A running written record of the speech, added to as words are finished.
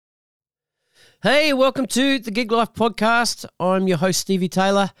Hey, welcome to the Gig Life Podcast. I'm your host, Stevie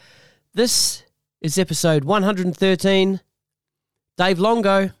Taylor. This is episode 113. Dave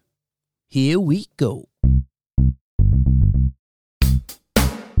Longo. Here we go.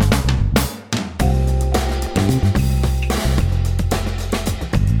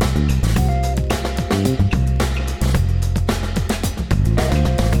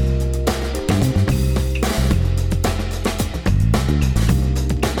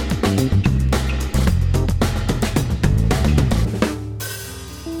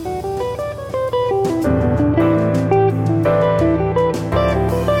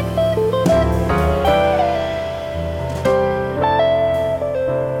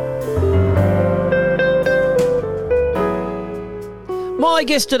 My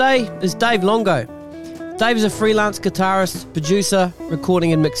guest today is Dave Longo. Dave is a freelance guitarist, producer,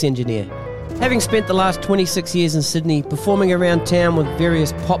 recording and mix engineer. Having spent the last 26 years in Sydney performing around town with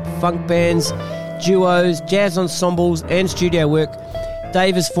various pop funk bands, duos, jazz ensembles and studio work,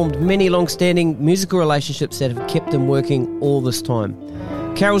 Dave has formed many long-standing musical relationships that have kept him working all this time.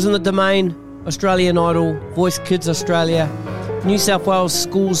 Carols in the Domain, Australian Idol, Voice Kids Australia, New South Wales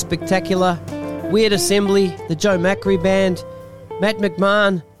Schools Spectacular, Weird Assembly, the Joe Macri Band, Matt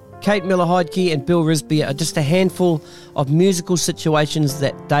McMahon, Kate Miller-Heidke and Bill Risby are just a handful of musical situations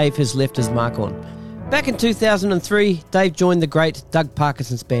that Dave has left his mark on. Back in 2003, Dave joined the great Doug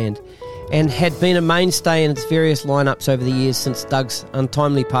Parkinson's band and had been a mainstay in its various lineups over the years since Doug's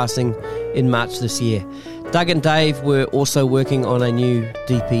untimely passing in March this year. Doug and Dave were also working on a new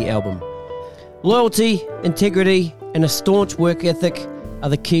DP album. Loyalty, integrity and a staunch work ethic are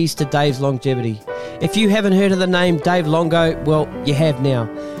the keys to Dave's longevity. If you haven't heard of the name Dave Longo, well, you have now.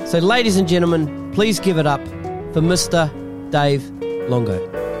 So ladies and gentlemen, please give it up for Mr. Dave Longo.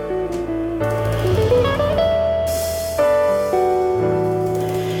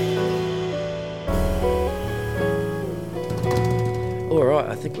 All right,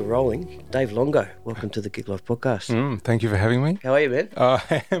 I think we're rolling. Dave Longo, welcome to the Gig Life Podcast. Thank you for having me. How are you, man?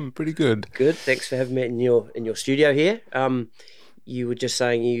 I am pretty good. Good, thanks for having me in your studio here. You were just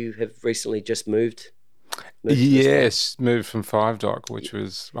saying you have recently just moved. Yes, moved from Five Dock, which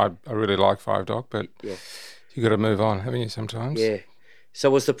was, I really like Five Dock, but yeah, you got to move on, haven't you, sometimes? Yeah.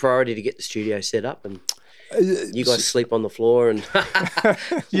 So was the priority to get the studio set up and you guys sleep on the floor and...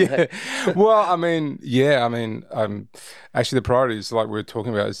 Yeah. Well, actually the priority is, like we were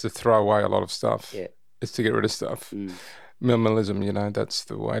talking about, is to throw away a lot of stuff. Yeah. It's to get rid of stuff. Minimalism, that's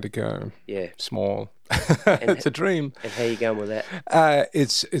the way to go. Yeah. Small. It's a dream. And how are you going with that?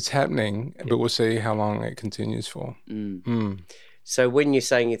 It's happening, but we'll see how long it continues for. So when you're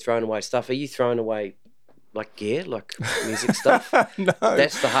saying you're throwing away stuff, are you throwing away like gear, like music stuff? No.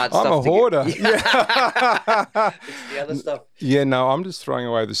 That's the hard stuff. I'm a hoarder. Yeah. It's the other stuff. Yeah, no, I'm just throwing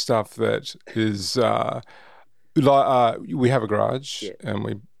away the stuff that is we have a garage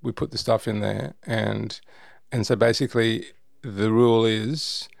and we put the stuff in there and so basically the rule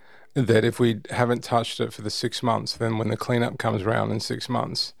is that if we haven't touched it for the 6 months, then when the cleanup comes around in 6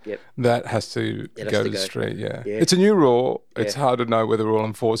 months, that has to go to the street. Yeah. It's a new rule. It's hard to know whether we'll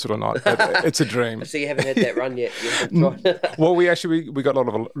enforce it or not, but it's a dream. So you haven't had that run yet? Well, we got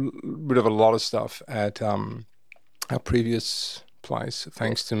rid of a lot of stuff at our previous place,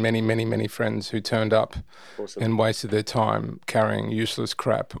 thanks to many, many, many friends who turned up and wasted their time carrying useless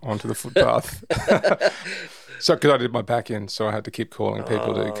crap onto the footpath. So, because I did my back end, so I had to keep calling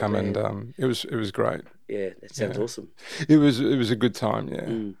people to come, and it was great. Yeah, that sounds awesome. It was a good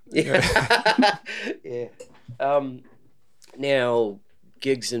time. Yeah. Yeah. Now,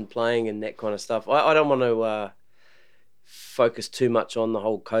 gigs and playing and that kind of stuff. I don't want to focus too much on the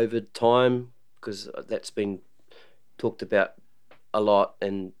whole COVID time because that's been talked about a lot,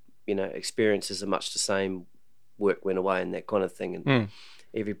 and experiences are much the same. Work went away and that kind of thing, and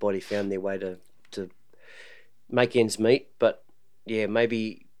everybody found their way to make ends meet. But yeah,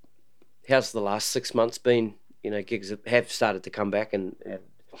 maybe how's the last 6 months been? Gigs have started to come back, and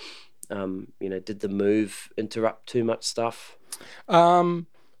did the move interrupt too much stuff? It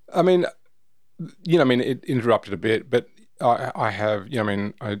interrupted a bit, but I have,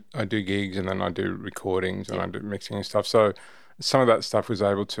 I do gigs and then I do recordings and I do mixing and stuff. So some of that stuff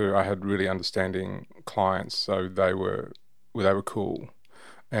I had really understanding clients, so they were cool.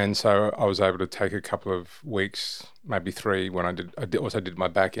 And so I was able to take a couple of weeks, maybe 3, when I also did my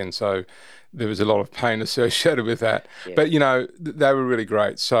back end. So there was a lot of pain associated with that. Yeah. But, they were really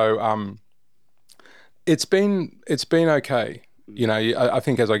great. So it's been okay. I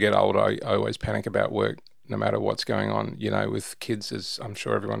think as I get older, I always panic about work, no matter what's going on, with kids, as I'm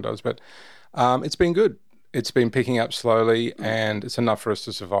sure everyone does. But it's been good. It's been picking up slowly, and it's enough for us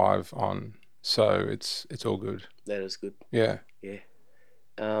to survive on So it's all good. That is good. Yeah. Yeah.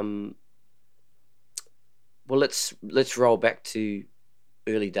 Well, let's roll back to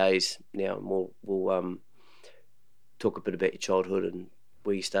early days now, and we'll talk a bit about your childhood and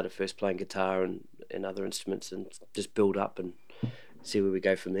where you started first playing guitar and other instruments, and just build up and see where we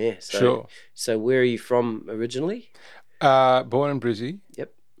go from there. So, Sure. So where are you from originally? Born in Brizzy.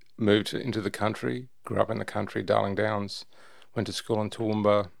 Yep. Moved into the country. Grew up in the country, Darling Downs. Went to school in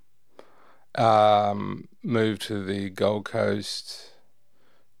Toowoomba. Moved to the Gold Coast.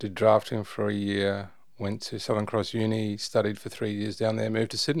 Did drafting for a year. Went to Southern Cross Uni. Studied for 3 years down there.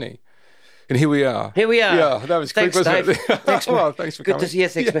 Moved to Sydney. And here we are. Here we are. Yeah, that was quick, Thanks, wasn't Dave. it? Thanks, well, thanks for Good coming. to see you.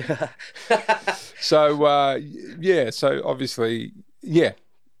 Thanks, man. So, so obviously, yeah.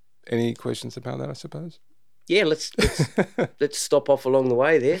 Any questions about that, I suppose? Yeah, let's stop off along the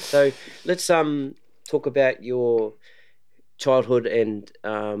way there. So let's talk about your childhood and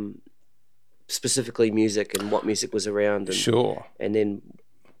specifically music and what music was around. And, Sure. And then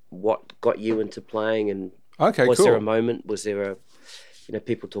what got you into playing, and Okay, was cool. there a moment? Was there a,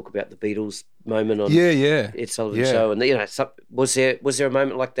 people talk about the Beatles moment on Ed Sullivan Show, and was there a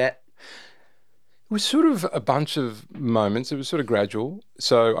moment like that? It was sort of a bunch of moments. It was sort of gradual.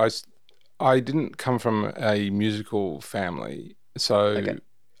 So I didn't come from a musical family. So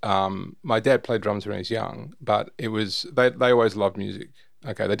my dad played drums when he was young, but it was they always loved music.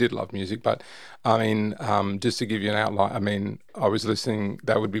 Okay, they did love music, but I mean, just to give you an outline, I mean, I was listening.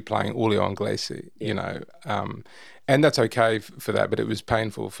 They would be playing Julio Iglesias, and that's okay for that. But it was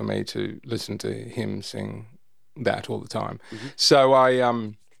painful for me to listen to him sing that all the time. Mm-hmm.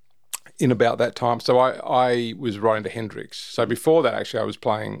 So in about that time, so I was right into Hendrix. So before that, actually, I was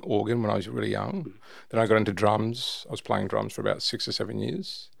playing organ when I was really young. Mm-hmm. Then I got into drums. I was playing drums for about 6 or 7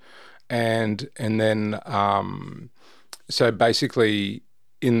 years, and then so basically,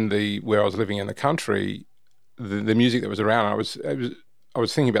 where I was living in the country, the music that was around, I was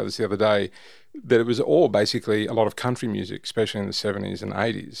thinking about this the other day, that it was all basically a lot of country music, especially in the 70s and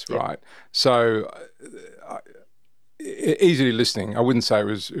 80s, yep. Right? So easily listening. I wouldn't say it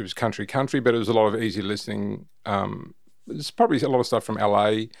was country, but it was a lot of easy listening. There's probably a lot of stuff from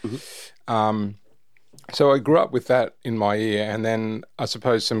LA. Mm-hmm. So I grew up with that in my ear, and then I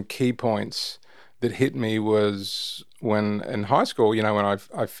suppose some key points that hit me was when in high school, when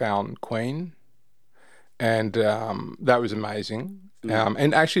I found Queen, and that was amazing. Mm.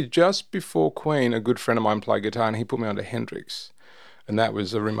 And actually, just before Queen, a good friend of mine played guitar, and he put me onto Hendrix, and that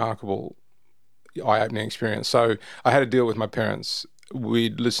was a remarkable, eye-opening experience. So I had a deal with my parents.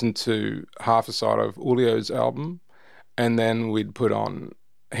 We'd listen to half a side of Julio's album, and then we'd put on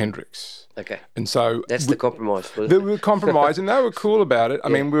Hendrix. Okay. And so that's the compromise. They were compromised, and they were cool about it. I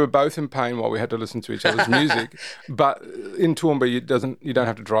mean, we were both in pain while we had to listen to each other's music. But in Toowoomba, you don't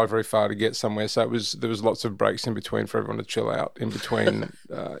have to drive very far to get somewhere. So there was lots of breaks in between for everyone to chill out in between,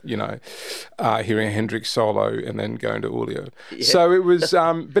 hearing a Hendrix solo and then going to Julio. Yeah. So it was,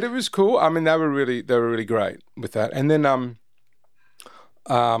 but it was cool. I mean, they were really great with that. And then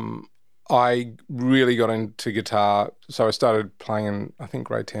I really got into guitar, so I started playing in, I think,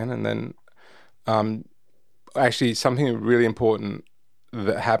 grade 10, and then actually something really important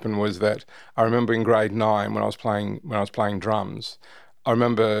that happened was that I remember in grade 9 when I was playing drums, I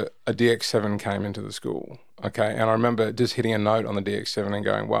remember a DX7 came into the school, okay, and I remember just hitting a note on the DX7 and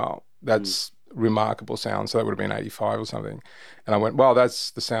going, wow, that's remarkable sound. So that would have been 85 or something, and I went, wow,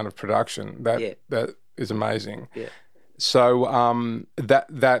 that's the sound of production. That is amazing. Yeah. So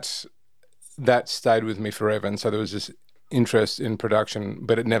that stayed with me forever, and so there was this interest in production,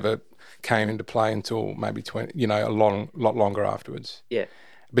 but it never came into play until maybe 20, a lot longer afterwards. Yeah.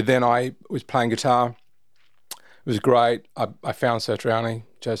 But then I was playing guitar. It was great. I found Joe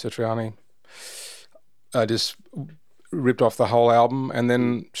Satriani. I just ripped off the whole album, and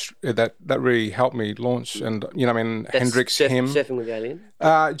then that really helped me launch. And Hendrix, him. Surfing with the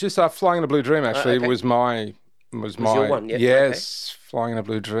Alien. Just Flying in a Blue Dream actually was my. Was your one, yeah? Yes, okay. Flying in a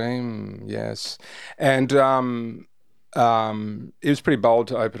Blue Dream, yes. And it was pretty bold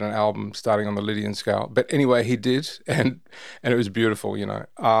to open an album starting on the Lydian scale. But anyway, he did, and it was beautiful,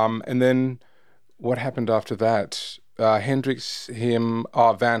 And then what happened after that? Hendrix, him,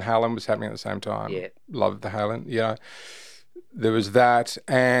 Van Halen was happening at the same time. Yeah. Loved the Halen, There was that,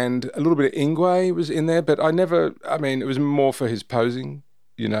 and a little bit of Yngwie was in there, but it was more for his posing.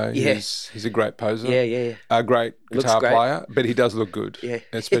 He's a great poser. Yeah. A great guitar player, but he does look good. Yeah.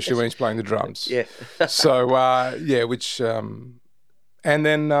 Especially when he's playing the drums. Yeah. So, and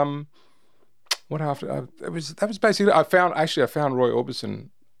then what after? That was basically, I found Roy Orbison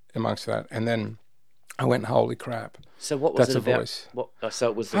amongst that, and then I went, holy crap. So what was That's it a about? voice. So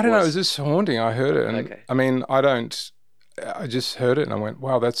it was the I don't know. It was voice. just haunting. I heard it, and Okay. I mean, I just heard it, and I went,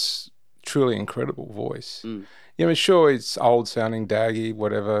 "Wow, that's truly incredible voice." Mm. You know, sure, it's old sounding, daggy,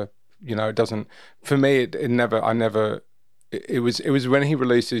 whatever. You know, it doesn't. For me, it never. I never. It was when he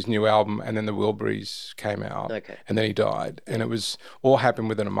released his new album, and then the Wilburys came out, Okay. and then he died, and it was all happened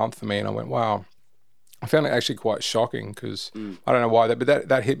within a month for me, and I went, "Wow." I found it actually quite shocking because I don't know why but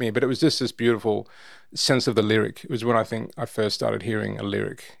that hit me. But it was just this beautiful sense of the lyric. It was when I think I first started hearing a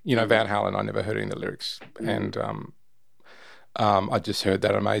lyric. You know, Van Halen, I never heard any of the lyrics, and I just heard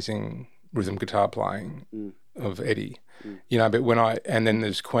that amazing rhythm guitar playing of Eddie. You know, but and then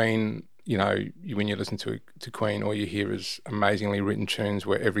there's Queen. You know, when you listen to Queen, all you hear is amazingly written tunes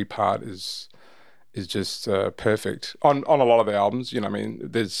where every part is just perfect on a lot of the albums. You know, I mean,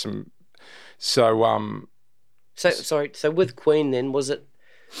 there's some. So So with Queen then, was it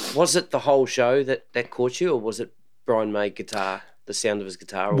the whole show that caught you, or was it Brian May guitar, the sound of his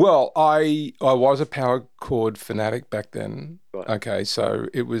guitar? Or... Well, I was a power chord fanatic back then. Right. Okay, so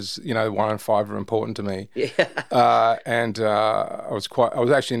it was, you know, 1 and 5 are important to me. Yeah. And I was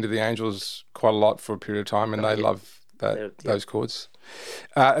actually into the Angels quite a lot for a period of time, and they love those chords,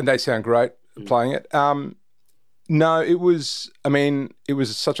 and they sound great playing it. No, it was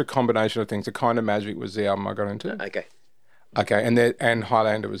such a combination of things. The Kind of Magic was the album I got into. Okay, and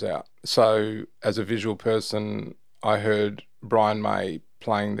Highlander was out. So as a visual person, I heard Brian May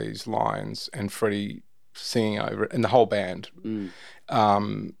playing these lines and Freddie singing over it, and the whole band.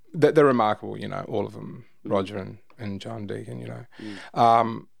 They're remarkable, you know, all of them, Roger and John Deacon, you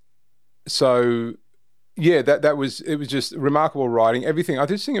know. So yeah, it was just remarkable writing. Everything. I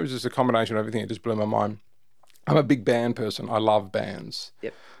just think it was just a combination of everything. It just blew my mind. I'm a big band person. I love bands.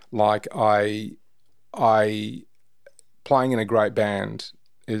 Yep. Like I playing in a great band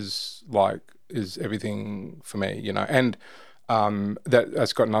is everything for me, you know. And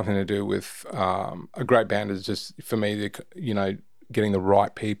that's got nothing to do with a great band is just for me, you know, getting the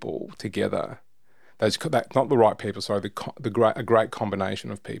right people together. Not the right people, sorry, a great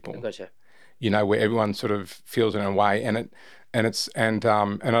combination of people. Gotcha. You know, where everyone sort of feels in a way, and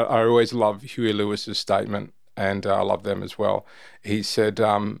I always love Huey Lewis's statement. And I love them as well. He said,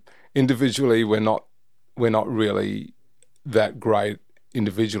 individually, we're not really that great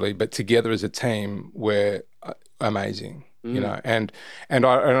individually, but together as a team, we're amazing. You know, and I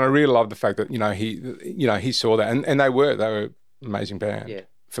really love the fact that he saw that, and they were an amazing band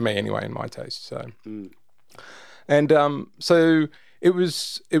for me anyway, in my taste. So, and so it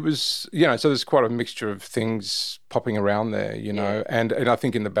was you know, so there's quite a mixture of things popping around there, you know, and I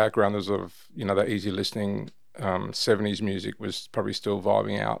think in the background there's sort of, you know, that easy listening. 70s music was probably still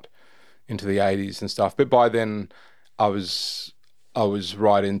vibing out into the 80s and stuff. But by then I was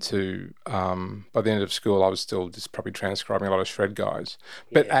right into, by the end of school, I was still just probably transcribing a lot of shred guys.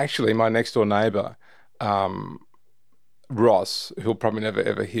 But actually my next door neighbour, Ross, who'll probably never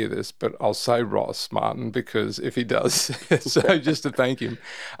ever hear this, but I'll say Ross Martin because if he does, so just to thank him,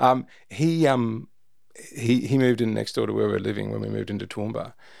 he moved in next door to where we were living when we moved into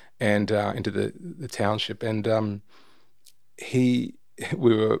Toowoomba. And into the township, and I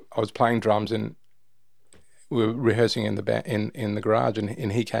was playing drums, and we were rehearsing in the garage,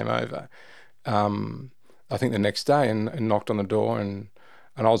 and he came over. I think the next day and knocked on the door, and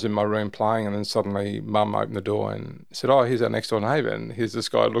I was in my room playing, and then suddenly Mum opened the door and said, "Oh, here's our next door neighbour," and here's this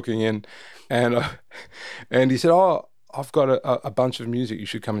guy looking in, and he said, "Oh, I've got a bunch of music you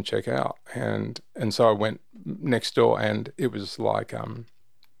should come and check out," and so I went next door, and it was like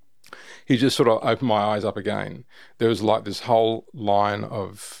he just sort of opened my eyes up again. There was like this whole line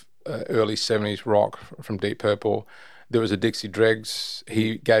of early 70s rock from Deep Purple. There was a Dixie Dregs.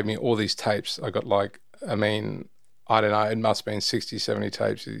 He gave me all these tapes. I got I don't know, it must have been 60, 70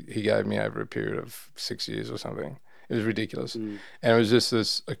 tapes he gave me over a period of 6 years or something. It was ridiculous. And it was just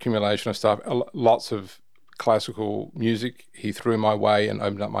this accumulation of stuff. Lots of classical music he threw my way and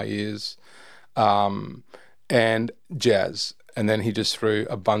opened up my ears, and jazz. And then he just threw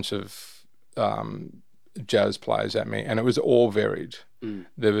a bunch of jazz players at me, and it was all varied.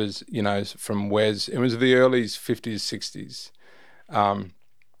 There was, you know, from Wes, it was the early 50s, 60s,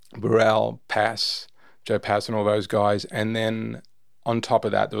 Burrell, Pass, Joe Pass and all those guys. And then on top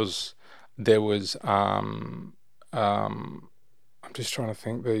of that, there was I'm just trying to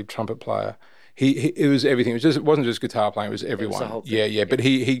think, the trumpet player. It was everything. It wasn't just guitar playing, it was everyone. It was yeah. But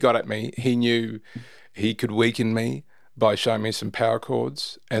he got at me. He knew he could weaken me by showing me some power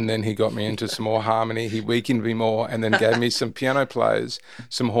chords, and then he got me into some more harmony. He weakened me more, and then gave me some piano players,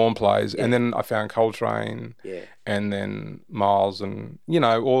 some horn players, and then I found Coltrane, and then Miles, and you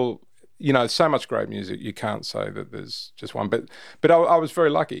know, all, so much great music. You can't say that there's just one. But I was very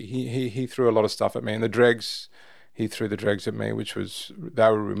lucky. He threw a lot of stuff at me, and the Dregs. He threw the Dregs at me, they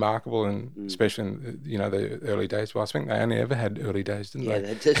were remarkable, and especially in the early days. Well, I think they only ever had early days, didn't they?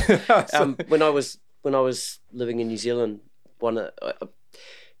 Yeah, they did. When I was living in New Zealand, I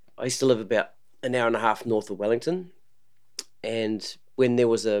used to live about an hour and a half north of Wellington, and when there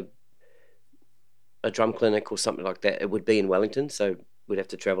was a drum clinic or something like that, it would be in Wellington, so we'd have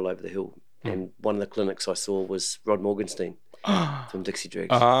to travel over the hill. And one of the clinics I saw was Rod Morgenstein from Dixie Dregs.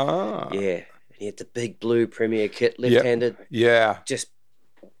 Ah, yeah. He had the big blue Premier kit, left-handed. Yeah. Just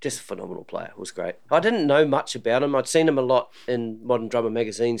a phenomenal player. It was great. I didn't know much about him. I'd seen him a lot in Modern Drummer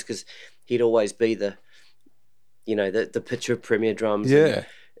magazines because he'd always be the picture of Premier drums. Yeah.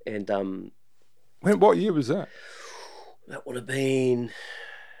 And what year was that? That would have been,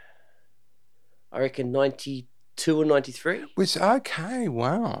 I reckon, 92 or 93. Was okay.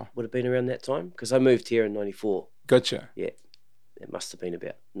 Wow. Would have been around that time because I moved here in 94. Gotcha. Yeah. It must have been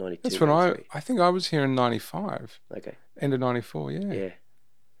about 92. That's when 93. I think I was here in 95. Okay. End of 94, yeah. Yeah.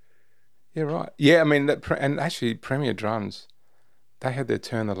 Yeah, right. Yeah, I mean, and actually Premier drums, they had their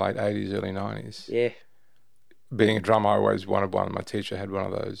turn in the late 80s, early 90s. Yeah. Being a drummer, I always wanted one. My teacher had one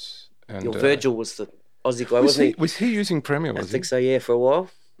of those. And Your Virgil was the Aussie guy, wasn't he? Was he using Premier, I think so, yeah, for a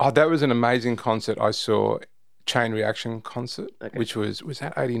while. Oh, that was an amazing concert. I saw Chain Reaction concert, Okay. which was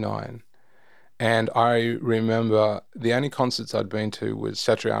that 89? And I remember the only concerts I'd been to was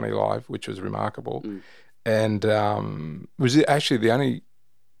Satriani Live, which was remarkable. And was it actually the only...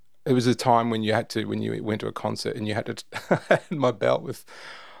 It was a time when you went to a concert and you had to... I had my belt with...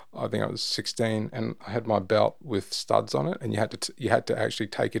 I think I was 16, and I had my belt with studs on it, and you had to actually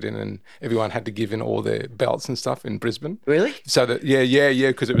take it in, and everyone had to give in all their belts and stuff in Brisbane. Really? So that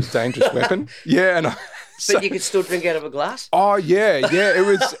because it was a dangerous weapon. Yeah, and but you could still drink out of a glass? Oh yeah,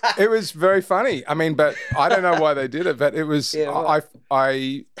 it was very funny. I mean, but I don't know why they did it, but it was it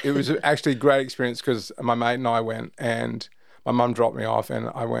was actually a great experience because my mate and I went, and my mum dropped me off, and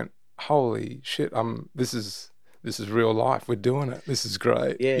I went, holy shit, this is real life. We're doing it. This is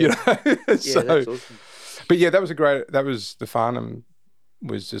great. Yeah. So, that's awesome. But yeah, that was the Farnham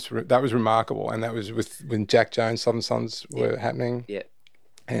was that was remarkable, and that was when Jack Jones, Southern Sons were happening. Yeah.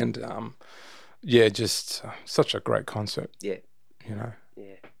 And just such a great concert. Yeah. Yeah.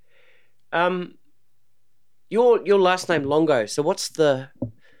 Your last name Longo. So what's the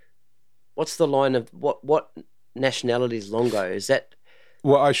line of what nationality is Longo? Is that?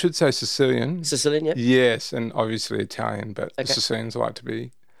 Well, I should say Sicilian. Sicilian, yeah. Yes, and obviously Italian, but the Sicilians like to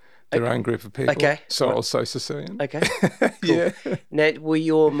be their own group of people. Okay. So I'll say Sicilian. Okay. Cool. Yeah. Now, were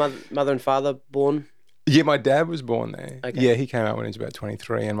your mother and father born? Yeah, my dad was born there. Okay. Yeah, he came out when he was about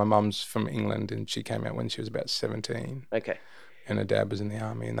 23, and my mum's from England, and she came out when she was about 17. Okay. And her dad was in the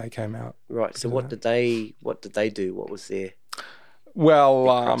army, and they came out. Right. So what did they do? What was their?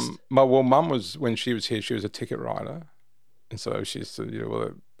 Well, mum was, when she was here, she was a ticket writer. And so she used to,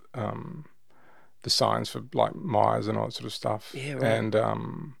 the signs for like Myers and all that sort of stuff. Yeah, right. And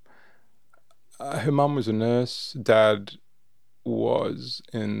her mum was a nurse. Dad was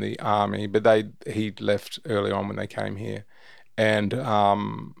in the army, but he left early on when they came here. And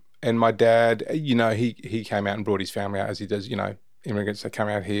my dad, he came out and brought his family out as he does, immigrants that come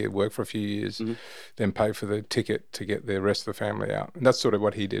out here, work for a few years, then pay for the ticket to get the rest of the family out. And that's sort of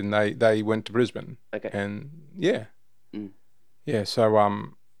what he did. And they went to Brisbane. Okay. And yeah. Yeah, so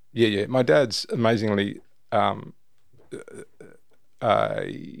my dad's amazingly how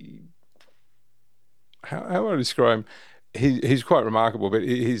do I describe him? He's quite remarkable, but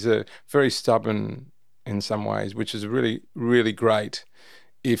he's a very stubborn in some ways, which is really, really great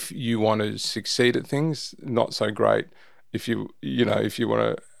if you want to succeed at things. Not so great if you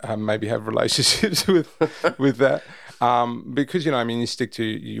want to maybe have relationships with that. Because you stick to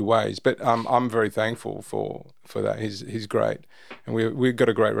your ways. But I'm very thankful for that. He's great, and we've got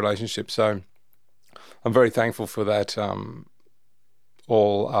a great relationship. So I'm very thankful for that.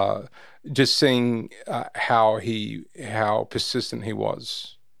 Just seeing how persistent he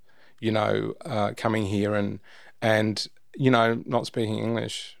was, coming here and not speaking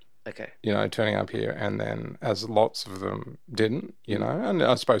English. Okay. Turning up here, and then as lots of them didn't, and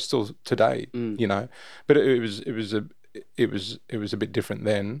I suppose still today, but it was a bit different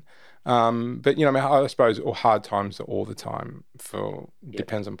then. But I suppose hard times are all the time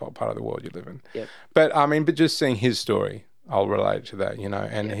depends on what part of the world you live in. Yep. But just seeing his story, I'll relate to that,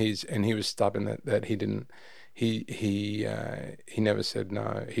 and he was stubborn that he didn't he never said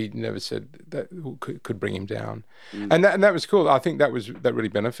no. He never said that could bring him down, and that was cool. I think that really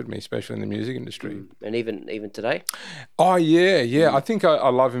benefited me, especially in the music industry. And even today. Oh yeah. I think I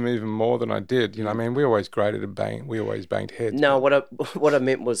love him even more than I did. You know, I mean, we always banged heads. No, what I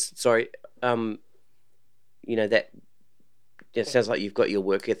meant was, sorry, you know, that it sounds like you've got your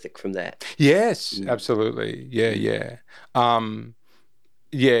work ethic from that. Yes, absolutely. Yeah.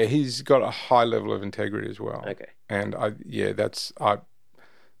 Yeah, he's got a high level of integrity as well. Okay. And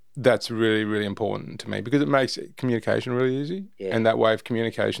that's really, really important to me because it makes communication really easy. Yeah. And that way, if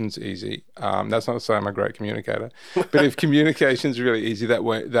communication's easy, that's not to say I'm a great communicator, but if communication's really easy, that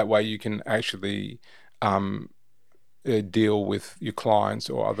way you can actually deal with your clients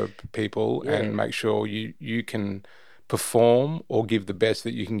or other people and make sure you can perform or give the best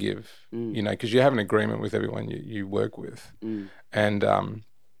that you can give, you know, because you have an agreement with everyone you work with. And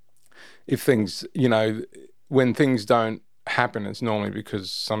if things, you know, when things don't happen, it's normally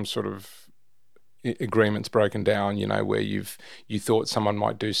because some sort of agreement's broken down, you know, where you thought someone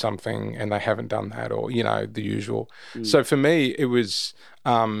might do something and they haven't done that, or, you know, the usual. So for me, it was,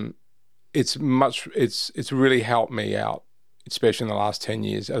 it's really helped me out, especially in the last 10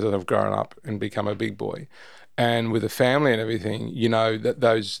 years as I've grown up and become a big boy. And with a family and everything, you know, that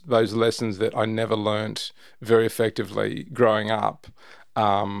those lessons that I never learnt very effectively growing up,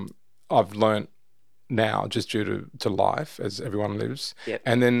 I've learnt now just due to life as everyone lives. Yep.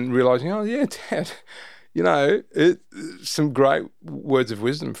 And then realising, oh yeah, Dad, you know, some great words of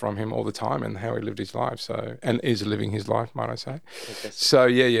wisdom from him all the time and how he lived his life. So, and is living his life, might I say. Fantastic. So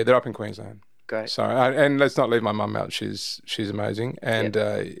yeah, they're up in Queensland. Great. So, and let's not leave my mum out. She's amazing. And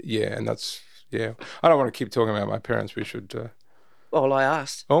and that's, yeah. I don't want to keep talking about my parents. We should... Well, I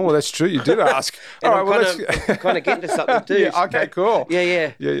asked. Oh, well, that's true. You did ask. And all right, I'm kind of getting to something too. Yeah, okay, cool.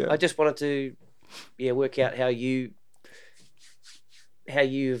 Yeah. Yeah. I just wanted to, work out how you've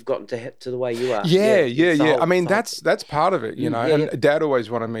gotten to the way you are. Yeah. I mean, that's part of it, you know. Yeah. And Dad always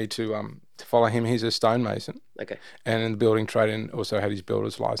wanted me to follow him. He's a stonemason. Okay. And in the building trade, and also had his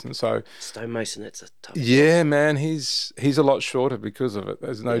builder's license. So stonemason, that's a tough. Yeah, man, he's a lot shorter because of it.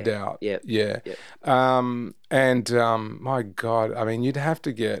 There's no doubt. Yeah. My God, I mean, you'd have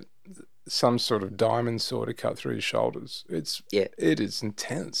to get some sort of diamond saw to cut through his shoulders. It is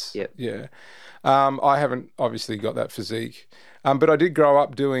intense. Yeah. I haven't obviously got that physique, but I did grow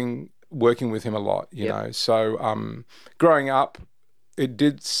up working with him a lot, you know. So growing up, it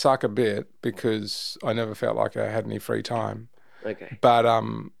did suck a bit because I never felt like I had any free time. Okay. But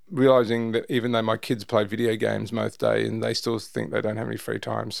realising that even though my kids play video games most day and they still think they don't have any free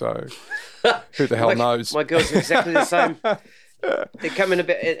time, so who the hell knows? My girls are exactly the same. They come in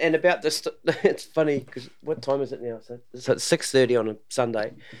about this. It's funny because what time is it now? So it's 6:30 on a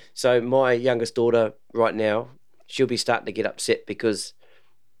Sunday. So my youngest daughter right now, she'll be starting to get upset because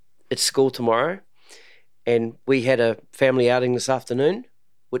it's school tomorrow, and we had a family outing this afternoon,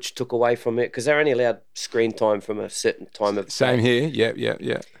 which took away from it because they're only allowed screen time from a certain time of Same day. here.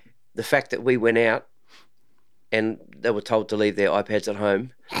 Yeah. The fact that we went out and they were told to leave their iPads at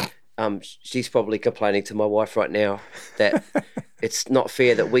home. She's probably complaining to my wife right now that it's not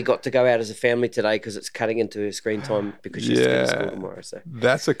fair that we got to go out as a family today because it's cutting into her screen time because she's going to school tomorrow. So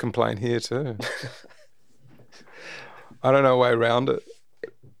that's a complaint here too. I don't know a way around it.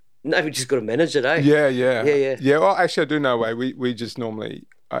 No, we just got to manage it, eh? Yeah. Yeah. Well, actually, I do know a way. We just normally,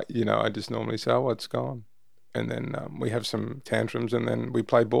 I just normally say, "Oh, it's gone," and then we have some tantrums, and then we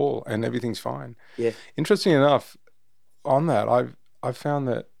play ball, and everything's fine. Yeah. Interesting enough, on that, I've found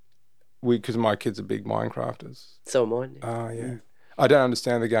that because my kids are big Minecrafters. So am I. Oh, yeah. I don't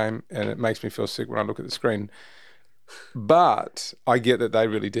understand the game, and it makes me feel sick when I look at the screen. But I get that they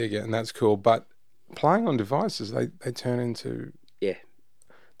really dig it, and that's cool. But playing on devices, they turn into... Yeah.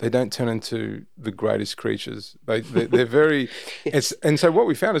 They don't turn into the greatest creatures. They're very... And so what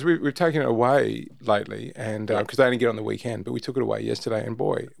we found is we've taken it away lately, and because they only get on the weekend, but we took it away yesterday, and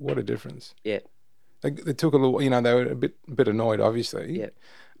boy, what a difference. Yeah. They took a little... they were a bit annoyed, obviously. Yeah.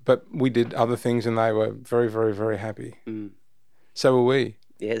 But we did other things and they were very, very, very happy. So were we.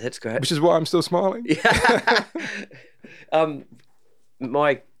 Yeah, that's great. Which is why I'm still smiling. Yeah.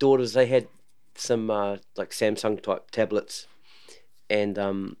 My daughters, they had some like Samsung type tablets,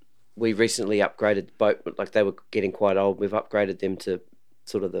 and we recently upgraded both. Like they were getting quite old. We've upgraded them to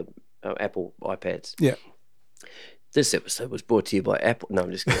sort of the Apple iPads. Yeah. This episode was brought to you by Apple. No,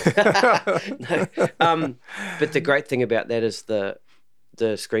 I'm just kidding. No. But the great thing about that is the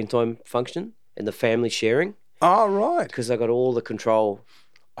screen time function and the family sharing. Oh, right. Because I got all the control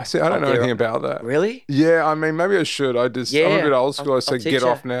I see. I don't know anything about that. Really? Yeah, I mean, maybe I should. I'm a bit old school. I said, get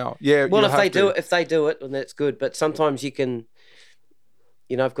off now. Yeah. Well, if they do it, then that's good. But sometimes you can,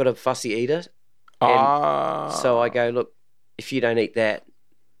 I've got a fussy eater, and so I go, look, if you don't eat that,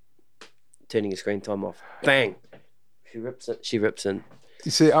 turning your screen time off. Bang. She rips in.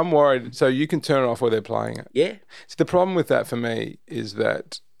 You see, I'm worried. So you can turn it off while they're playing it. Yeah. So the problem with that for me is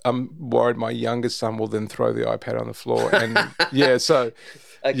that I'm worried my youngest son will then throw the iPad on the floor. And yeah, so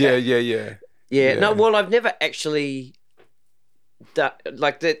okay. Yeah. No, well, I've never actually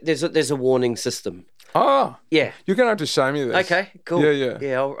there's a warning system. Oh. Yeah. You're going to have to show me this. Okay, cool. Yeah.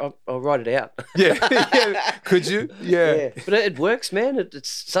 Yeah, I'll write it out. Yeah. Could you? Yeah. But it works, man. It's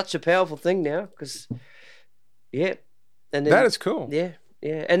such a powerful thing now because, and then, that is cool. Yeah.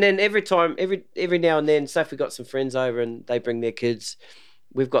 And then every now and then, say if we got some friends over and they bring their kids,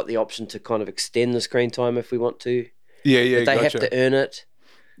 we've got the option to kind of extend the screen time if we want to. Yeah, but they have to earn it.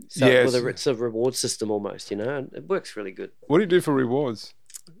 So yes. It's a reward system almost, and it works really good. What do you do for rewards?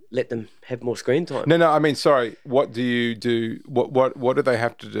 Let them have more screen time. No, I mean, sorry. What do you do? What do they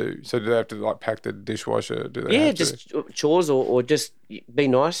have to do? So do they have to like pack the dishwasher? Do they? Yeah, just chores or just be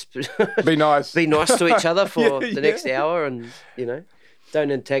nice. Be nice. Be nice to each other for the next hour, and don't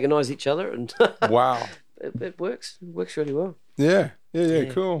antagonise each other. And wow, it works. It works really well. Yeah,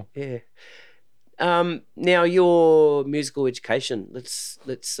 cool. Yeah. Now your musical education. Let's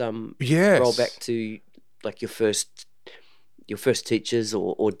roll back to like your first teachers,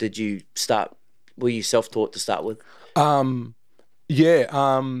 or did you start? Were you self-taught to start with? So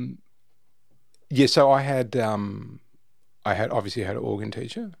I had obviously had an organ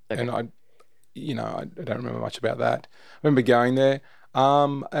teacher, and I don't remember much about that. I remember going there.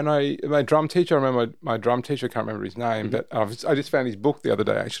 And my drum teacher, I remember my drum teacher, I can't remember his name, but I just found his book the other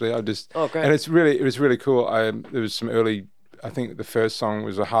day, actually. Oh, great. And it was really cool. There was some early, I think the first song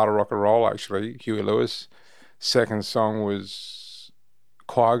was A Harder Rock and Roll, actually, Huey Lewis. Second song was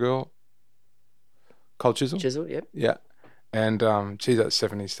Choir Girl, Cold Chisel. Chisel, yep. Yeah. And, that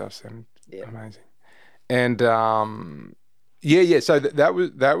 70s stuff's amazing. And, so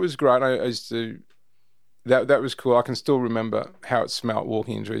that was great. I used to... That was cool. I can still remember how it smelt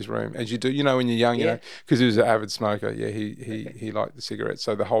walking into his room, as you do, when you're young, because he was an avid smoker. Yeah, he liked the cigarettes,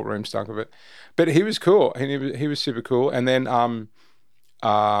 so the whole room stunk of it. But he was cool. He was super cool. And then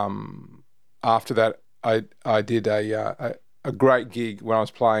after that, I did a great gig when I was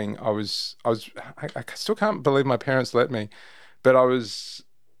playing. I still can't believe my parents let me, but I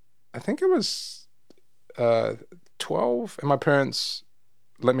think it was 12, and my parents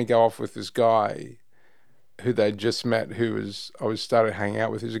let me go off with this guy who they'd just met, I was started hanging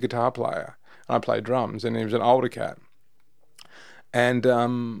out with. He was a guitar player, and I played drums, and he was an older cat. And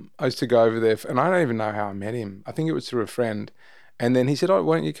I used to go over there, and I don't even know how I met him. I think it was through a friend. And then he said, "Oh,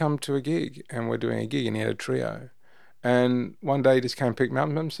 why don't you come to a gig?" And we're doing a gig, and he had a trio. And one day he just came and picked me up,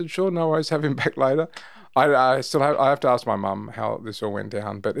 and I said, "Sure, no worries, have him back later." I have to ask my mum how this all went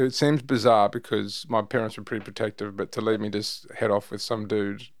down, but it seems bizarre because my parents were pretty protective, but to leave me just head off with some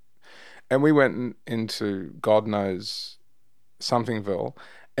dude. And we went into God knows somethingville,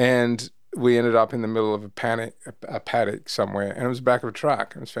 and we ended up in the middle of a paddock somewhere, and it was the back of a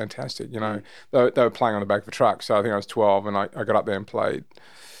truck. It was fantastic, They were playing on the back of a truck, so I think I was 12, and I got up there and played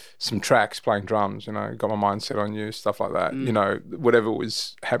some tracks, playing drums, got my mind set on you, stuff like that, whatever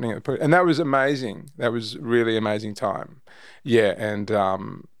was happening at the point. And that was amazing. That was really amazing time. Yeah, and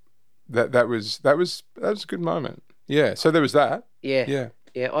that was a good moment. Yeah, so there was that. Yeah.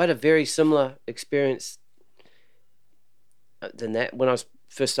 Yeah, I had a very similar experience than that. When I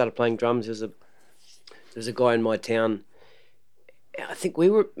first started playing drums, there was a guy in my town. I think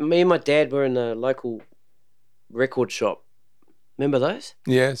me and my dad were in a local record shop. Remember those?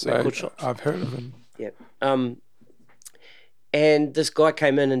 Yes, record shops. I've heard of them. Yeah. And this guy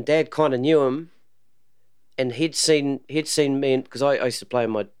came in, and Dad kind of knew him, and he'd seen me, because I used to play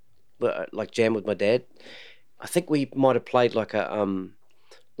jam with my dad. I think we might have played like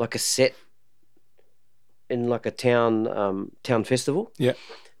a set in like a town festival. Yeah.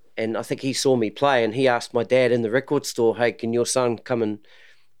 And I think he saw me play, and he asked my dad in the record store, "Hey, can your son come and,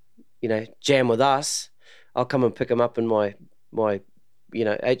 jam with us? I'll come and pick him up in my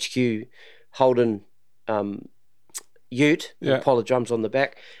HQ Holden ute, with a pile of drums on the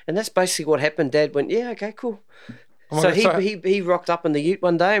back." And that's basically what happened. Dad went, "Yeah, okay, cool." So he rocked up in the ute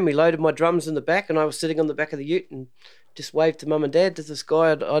one day, and we loaded my drums in the back, and I was sitting on the back of the ute and just waved to Mum and Dad to this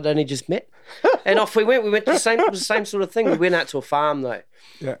guy I'd only just met. And off we went. We went to the same sort of thing. We went out to a farm, though,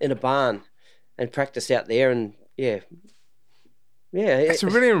 in a barn, and practiced out there. And, yeah. It's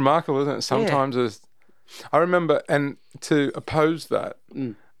really remarkable, isn't it? Sometimes I remember, and to oppose that,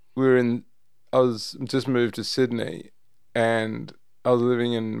 I was just moved to Sydney, and I was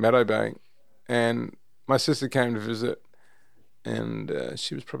living in Meadowbank, and my sister came to visit, and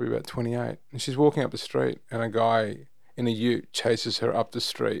she was probably about 28, and she's walking up the street, and a guy in a ute chases her up the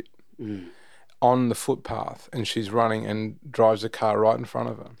street on the footpath, and she's running and drives a car right in front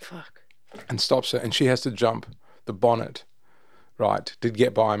of her. Fuck. And stops her, and she has to jump the bonnet, right, to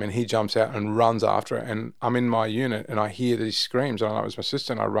get by him, and he jumps out and runs after her, and I'm in my unit, and I hear these screams, and I know it was my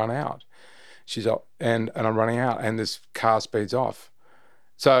sister, and I run out. She's up, and I'm running out, and this car speeds off.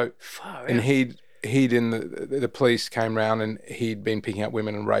 So, and the police came round, and he'd been picking up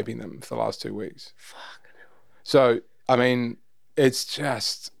women and raping them for the last 2 weeks. Fucking hell. So, I mean,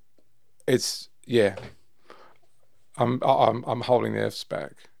 yeah. I'm holding the F's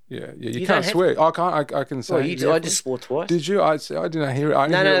back. Yeah. You can't swear. I can't. I can say. Well, I just swore twice. Did you? I didn't hear it. I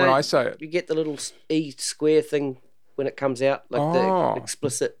didn't hear it when I say it. You get the little E square thing when it comes out, like the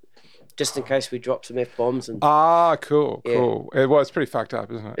explicit, just in case we drop some F-bombs. Cool. Well, it's pretty fucked up,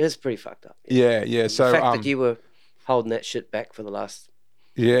 isn't it? It is pretty fucked up. Yeah. So the fact that you were holding that shit back for the last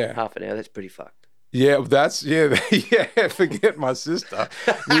half an hour, that's pretty fucked. Yeah, forget my sister.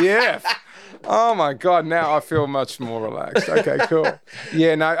 Yeah. Oh my God! Now I feel much more relaxed. Okay, cool.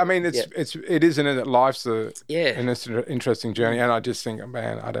 Yeah, no, I mean it is, isn't it? Life's an interesting journey, and I just think,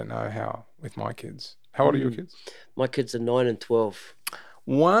 man, I don't know how with my kids. How old are your kids? My kids are 9 and 12.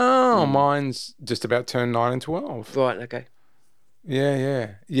 Wow, mine's just about turned 9 and 12. Right. Okay.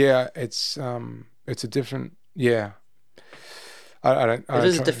 Yeah. It's a different. Yeah. It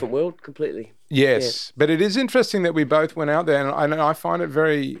is a different world completely. Yes, but it is interesting that we both went out there, and I find it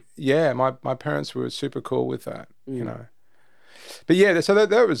very, my parents were super cool with that, you know. But yeah, so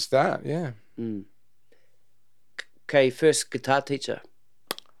that was that, yeah. Okay, first guitar teacher.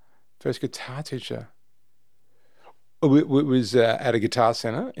 First guitar teacher. We was at a guitar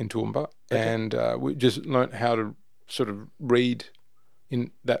centre in Toowoomba, and we just learnt how to sort of read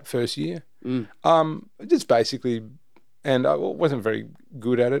in that first year. Just basically, and I wasn't very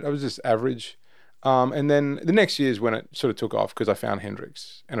good at it. I was just average. And then the next year is when it sort of took off because I found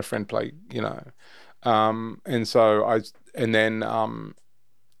Hendrix and a friend played, you know. And so I've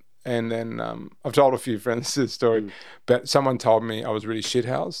told a few friends this story, but someone told me I was really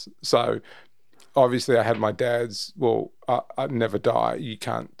shithouse. So obviously I had my dad's, I'd never die. You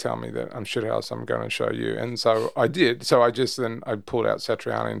can't tell me that I'm shithouse. I'm going to show you. And so I did. So I pulled out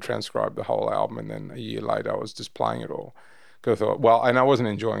Satriani and transcribed the whole album. And then a year later I was just playing it all. Because I thought, and I wasn't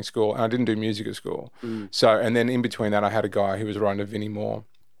enjoying school, and I didn't do music at school. So, and then in between that, I had a guy who was writing to Vinnie Moore.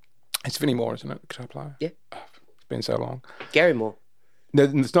 It's Vinnie Moore, isn't it? Guitar player? Yeah. Oh, it's been so long. Gary Moore. No,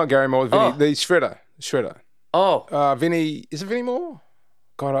 it's not Gary Moore. It's Vinnie, the Shredder. Oh. Vinnie, is it Vinnie Moore?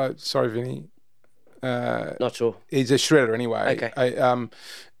 God, sorry, Vinnie. Not sure. He's a shredder anyway. Okay.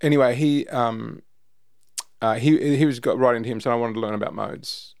 Anyway, he was writing to him, so I wanted to learn about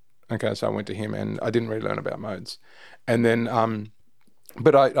modes. Okay, so I went to him, and I didn't really learn about modes. And then,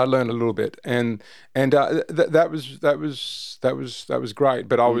 but I learned a little bit, and that was great.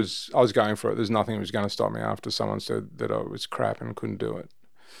 But I was going for it. There's nothing that was going to stop me after someone said that I was crap and couldn't do it.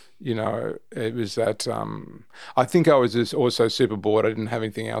 You know, it was that. I think I was just also super bored. I didn't have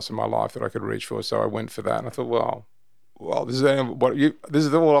anything else in my life that I could reach for, so I went for that. And I thought, well, this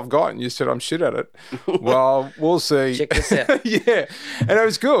is all I've got, and you said I'm shit at it. Well, we'll see. Check this out. Yeah, and it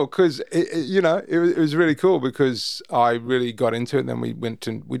was cool because it was really cool because I really got into it. And then we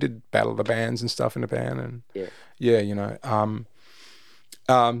did Battle of the Bands and stuff in the band, and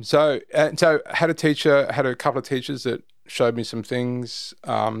so had a couple of teachers that showed me some things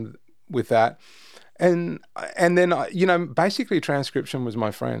with that, and then basically transcription was my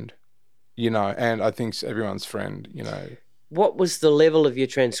friend. And I think everyone's friend, What was the level of your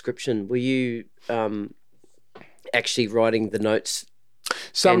transcription? Were you actually writing the notes?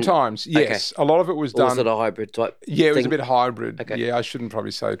 Sometimes, yes. Okay. A lot of it was done. Or was it a hybrid type Yeah, it thing? was a bit hybrid. Okay. Yeah, I shouldn't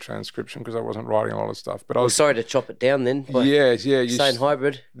probably say transcription because I wasn't writing a lot of stuff. But I was sorry to chop it down then. Yes, yeah. Saying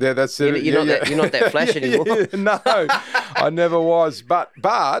hybrid. Yeah, that's it. You're not that flash anymore. No, I never was. But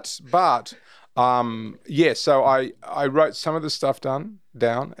so I wrote some of the stuff down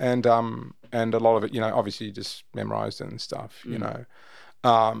and a lot of it, obviously just memorized it and stuff,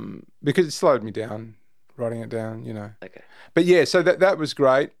 because it slowed me down writing it down, Okay. But yeah, so that was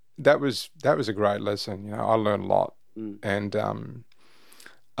great. That was a great lesson. I learned a lot, and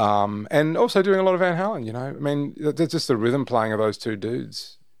also doing a lot of Van Halen. I mean, that's just the rhythm playing of those two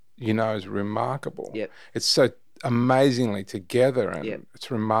dudes. Is remarkable. Yep. It's so amazingly together, and it's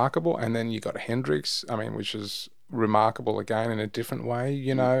remarkable. And then you got Hendrix, which is remarkable again in a different way,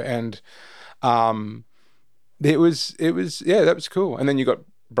 and it was that was cool. And then you got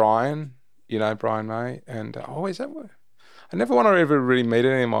Brian, Brian May, and is that what? I never want to ever really meet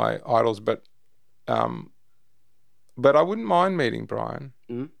any of my idols, but I wouldn't mind meeting Brian.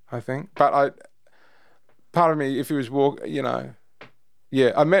 I think, but part of me, if he was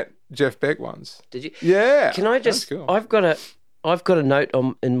I met Jeff Beck once. Did you? Yeah. Can I just? Cool. I've got a note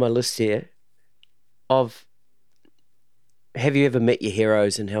in my list here of. Have you ever met your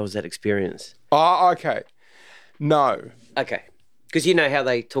heroes, and how was that experience? Oh, okay. No. Okay. Because you know how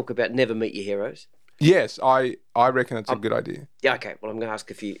they talk about never meet your heroes? Yes, I reckon it's a good idea. Yeah, okay. Well, I'm going to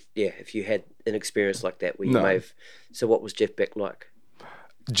ask if you had an experience like that where you may have... So what was Jeff Beck like?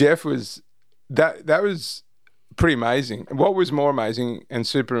 Jeff was... That was pretty amazing. What was more amazing and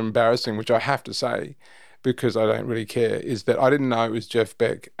super embarrassing, which I have to say, because I don't really care, is that I didn't know it was Jeff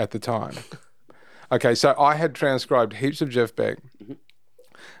Beck at the time. Okay, so I had transcribed heaps of Jeff Beck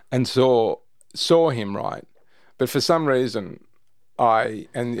and saw him, right? But for some reason...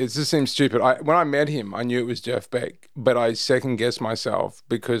 and it just seems stupid. When I met him, I knew it was Jeff Beck, but I second guessed myself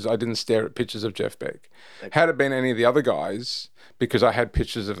because I didn't stare at pictures of Jeff Beck. Okay. Had it been any of the other guys, because I had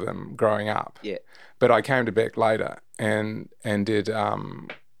pictures of them growing up. Yeah. But I came to Beck later and did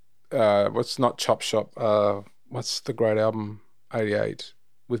what's not Chop Shop? What's the great album 88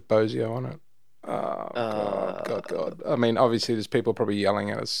 with Bozio on it? God. I mean, obviously, there's people probably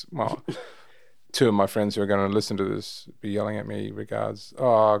yelling at us. Well. Two of my friends who are going to listen to this be yelling at me, regards.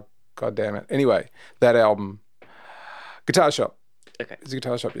 Oh, God damn it. Anyway, that album, Guitar Shop. Okay. It's a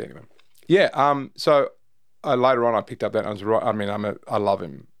Guitar Shop, yeah. Anyway. Yeah, so later on I picked up that and I was right. I mean, I love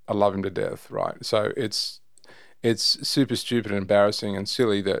him. I love him to death, right? So it's super stupid and embarrassing and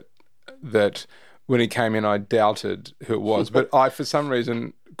silly that when he came in I doubted who it was. But for some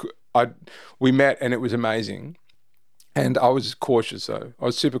reason, we met and it was amazing. And I was cautious, though. I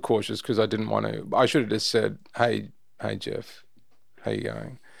was super cautious because I didn't want to. I should have just said, "Hey, Jeff, how you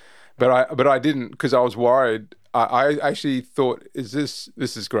going?" But I didn't because I was worried. I actually thought, "This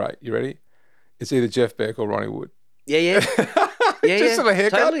is great? You ready? It's either Jeff Beck or Ronnie Wood." Yeah. Just on a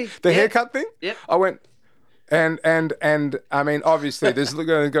haircut, totally. Haircut thing. Yep. I went, and I mean, obviously, there's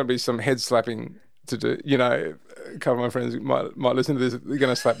going to be some head slapping to do. A couple of my friends might listen to this. They're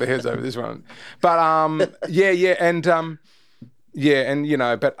going to slap their heads over this one. But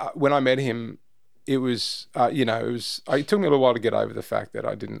but when I met him, it was it took me a little while to get over the fact that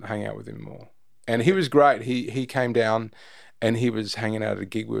I didn't hang out with him more. And he was great. He came down and he was hanging out at a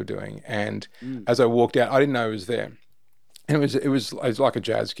gig we were doing. And as I walked out, I didn't know he was there. And it was like a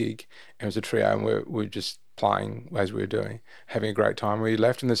jazz gig. And it was a trio, and we were just playing as we were doing, having a great time. We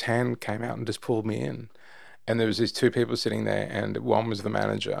left, and this hand came out and just pulled me in. And there was these two people sitting there, and one was the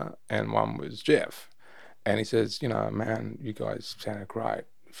manager and one was Jeff. And he says, man, you guys sounded great,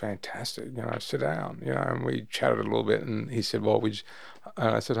 fantastic. Sit down. And we chatted a little bit, and he said, and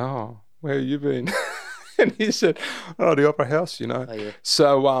I said, oh, where have you been? And he said, oh, the Opera House, Oh, yeah.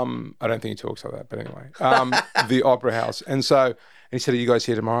 So I don't think he talks like that, but anyway, the Opera House. And he said, are you guys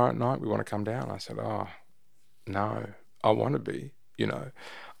here tomorrow at night? We want to come down. I said, oh, no, I want to be,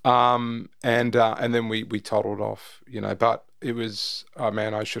 and then we toddled off, but it was, oh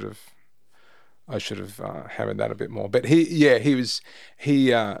man, I should have hammered that a bit more. But I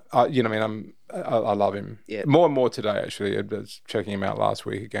love him. Yeah. More and more today, actually. I was checking him out last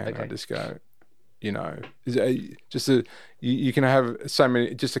week again. Okay. I just go, you can have so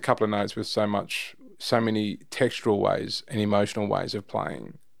many, just a couple of notes with so many textural ways and emotional ways of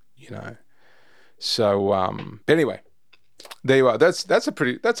playing, So, but anyway, there you are. That's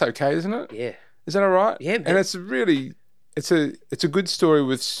okay, isn't it? Yeah. Is that all right? Yeah. Man. And it's really, it's a good story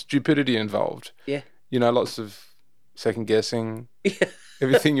with stupidity involved. Yeah. Lots of second guessing. Yeah.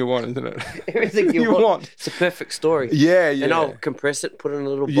 Everything you want, isn't it? Everything you want. It's a perfect story. Yeah. And I'll compress it, put it in a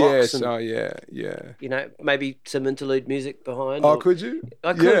little box. Yes. And, yeah. Maybe some interlude music behind. Oh, could you?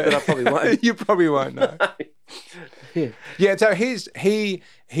 I could, but I probably won't. You probably won't. No. Yeah. So he's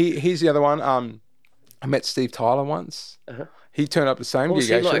the other one. I met Steve Tyler once. Uh-huh. He turned up the same gig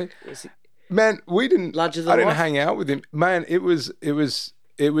actually. Like? Man, we didn't. Larger than I didn't life? hang out with him. Man, it was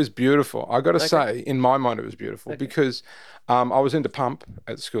beautiful. I got to say, in my mind, it was beautiful because I was into pump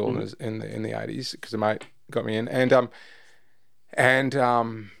at school in the 80s because a mate got me in, and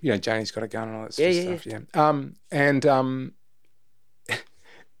Janie's Got a Gun and all that sort of stuff. Yeah.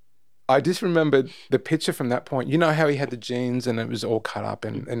 I just remembered the picture from that point. You know how he had the jeans and it was all cut up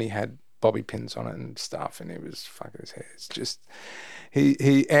and he had bobby pins on it and stuff, and he was fucking his hair. It's just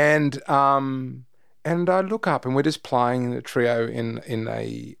and I look up and we're just playing the trio in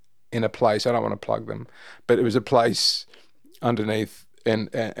a place. I don't want to plug them, but it was a place underneath, and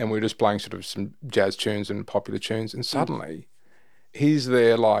we were just playing sort of some jazz tunes and popular tunes, and suddenly he's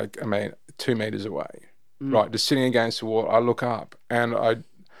there, like, I mean, 2 meters away, right, just sitting against the wall. I look up, and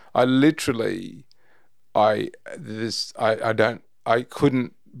I literally, I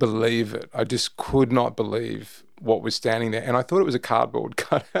couldn't believe it. I just could not believe what was standing there, and I thought it was a cardboard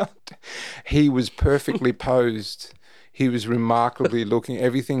cutout. He was perfectly posed. He was remarkably looking.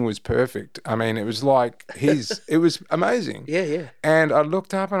 Everything was perfect. I mean, it was like it was amazing. Yeah, yeah. And I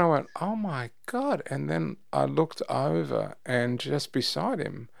looked up and I went, oh my God. And then I looked over, and just beside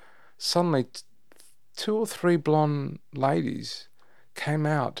him, suddenly 2 or 3 blonde ladies came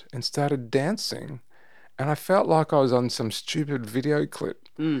out and started dancing. And I felt like I was on some stupid video clip.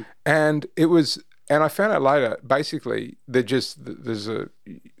 And I found out later, basically,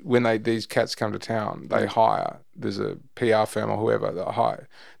 when these cats come to town, they hire, there's a PR firm or whoever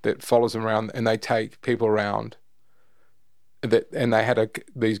that follows them around, and they take people around, and they had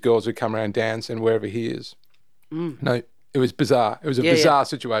these girls who come around and dance, and wherever he is. No, it was bizarre. It was a bizarre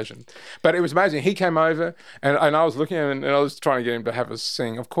situation. But it was amazing. He came over, and I was looking at him, and I was trying to get him to have a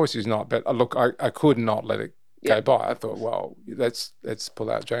sing. Of course he's not, but look, I could not let it go by. I thought, well, let's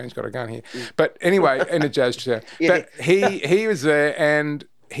pull out. Jane's got a gun here. But anyway, in a jazz chair. But he was there, and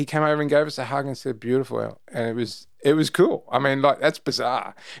he came over and gave us a hug and said, beautiful. And it was cool. I mean, like, that's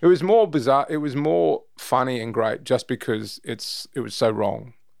bizarre. It was more bizarre. It was more funny and great just because it was so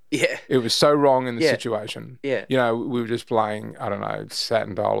wrong. Yeah. It was so wrong in the situation. Yeah. You know, we were just playing, I don't know,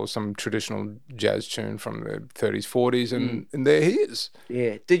 Satin Doll or some traditional jazz tune from the 30s, 40s, and there he is.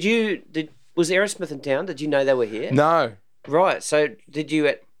 Yeah. Was Aerosmith in town? Did you know they were here? No. Right. So did you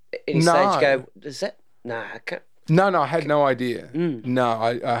at any stage go, is that? Nah, I can't. No, I had no idea. No,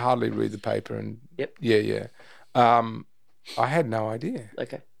 I hardly read the paper. And yeah. I had no idea.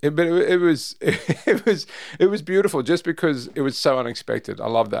 Okay. But it was beautiful just because it was so unexpected. I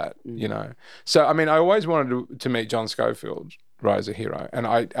love that, you know. So, I mean, I always wanted to meet John Schofield, right, as a hero. And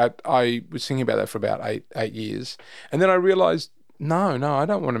I was thinking about that for about eight years. And then I realized, no, I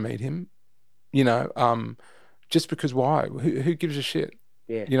don't want to meet him, you know, just because why? Who gives a shit?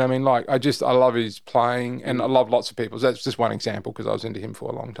 Yeah. You know what I mean? Like, I love his playing, and I love lots of people. So that's just one example because I was into him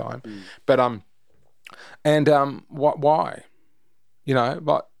for a long time. But, why? You know,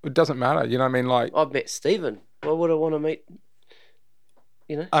 but it doesn't matter. You know what I mean? Like, I've met Stephen. Why would I want to meet,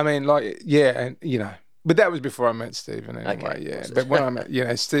 you know? I mean, like, yeah, and, you know, but that was before I met Stephen anyway, Okay, yeah. But when I met, you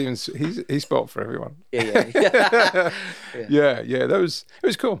know, Stephen's, he's spelt for everyone. Yeah. Yeah, it was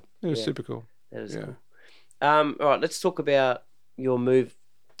cool. It was super cool. That is cool. All right, let's talk about your move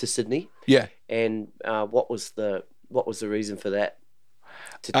to Sydney. Yeah. And what was the reason for that?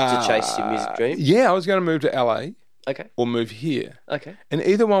 To chase your music dream? Yeah, I was going to move to LA. Okay. Or move here. Okay. And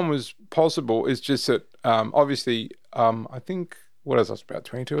either one was possible. It's just that obviously I think, what was I, about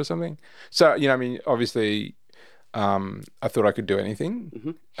 22 or something? So, you know, I mean, obviously I thought I could do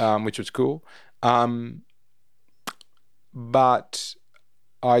anything, which was cool. But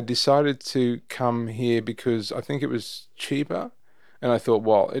I decided to come here because I think it was cheaper. And I thought,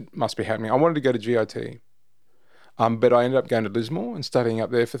 well, it must be happening. I wanted to go to GIT. But I ended up going to Lismore and studying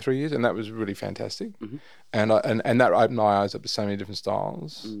up there for 3 years, and that was really fantastic. And that opened my eyes up to so many different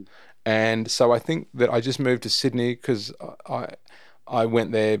styles. And so I think that I just moved to Sydney because I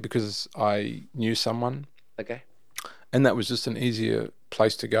went there because I knew someone. Okay. And that was just an easier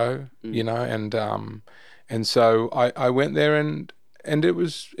place to go, you know. And so I went there, and it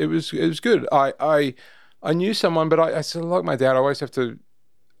was good. I knew someone, but I sort of, like my dad, I always have to,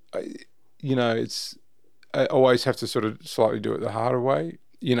 you know, I always have to sort of slightly do it the harder way,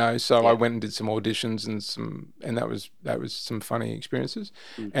 you know. So I went and did some auditions and that was some funny experiences.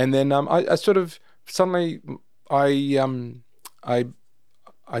 And then I sort of suddenly I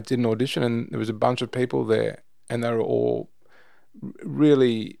did an audition, and there was a bunch of people there, and they were all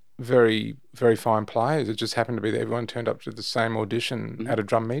really very, very fine players. It just happened to be that everyone turned up to the same audition at a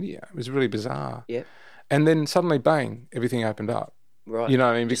drum media. It was really bizarre. Yeah. And then suddenly, bang, everything opened up. Right. You know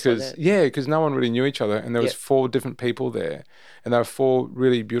what I mean? Because because no one really knew each other, and there was 4 different people there, and they were 4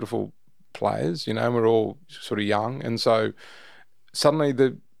 really beautiful players, you know, and we're all sort of young, and so suddenly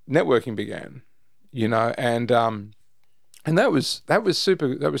the networking began, you know, and that was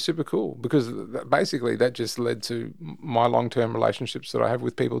super cool, because basically that just led to my long-term relationships that I have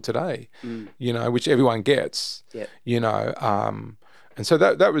with people today, you know, which everyone gets, you know. And so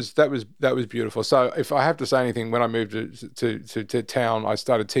that was beautiful. So if I have to say anything, when I moved to town, I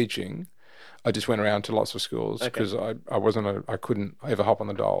started teaching. I just went around to lots of schools because I couldn't ever hop on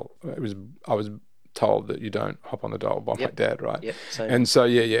the dole. I was told that you don't hop on the dole by my dad, right? Yep, same. And so,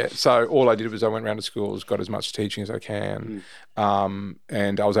 so all I did was I went around to schools, got as much teaching as I can,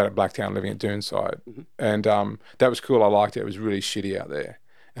 and I was out at Blacktown living at Doonside, and that was cool. I liked it. It was really shitty out there,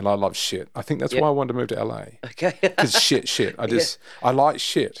 and I love shit. I think that's why I wanted to move to LA. Okay. Because shit. I like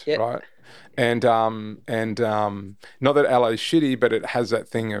shit, right? And not that LA is shitty, but it has that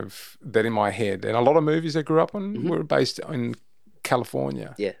thing of that in my head. And a lot of movies I grew up on were based in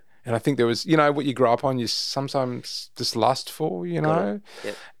California. Yeah. And I think there was, what you grow up on, you sometimes just lust for, Yep.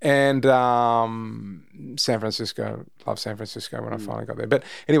 And San Francisco, love San Francisco when I finally got there. But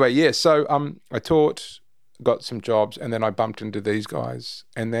anyway, so I taught, got some jobs, and then I bumped into these guys,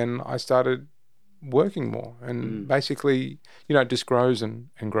 and then I started working more, and basically, it just grows and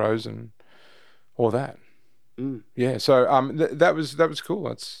grows and all that. Yeah, so that was cool.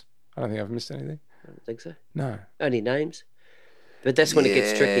 I don't think I've missed anything. I don't think so. No. Only names. But that's when it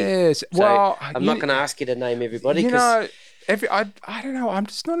gets tricky. Yes. So well, I'm not going to ask you to name everybody. I don't know. I'm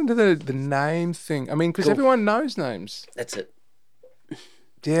just not into the name thing. I mean, because everyone knows names. That's it.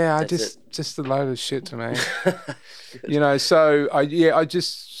 Yeah, just a load of shit to me. So I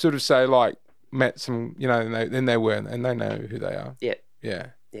just sort of say like met some, and they were, and they know who they are. Yeah. Yeah.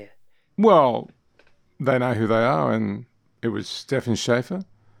 Yeah. Well, they know who they are, and it was Stefan Schaefer.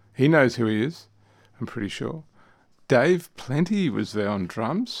 He knows who he is, I'm pretty sure. Dave Plenty was there on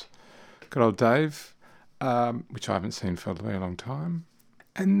drums. Good old Dave, which I haven't seen for a very long time.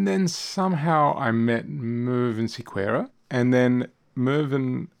 And then somehow I met Mervyn Sequeira, and then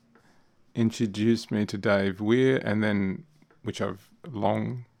Mervyn introduced me to Dave Weir, and then, which I've a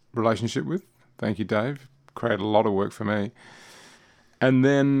long relationship with. Thank you, Dave. Created a lot of work for me. And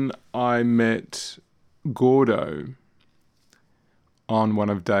then I met Gordo on one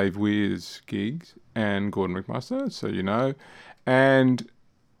of Dave Weir's gigs, and Gordon McMaster, so and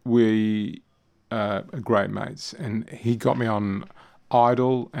we are great mates. And he got me on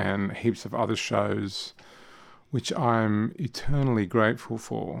Idol and heaps of other shows, which I'm eternally grateful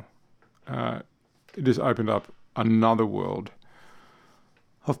for. It just opened up another world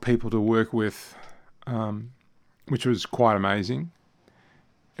of people to work with, which was quite amazing.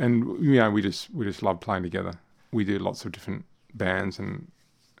 And we just love playing together. We do lots of different bands and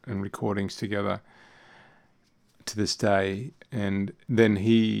recordings together to this day. And then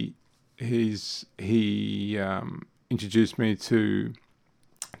he introduced me to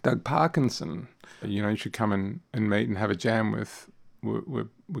Doug Parkinson. You should come and meet and have a jam with. We're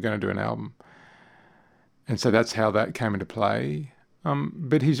going to do an album. And so that's how that came into play.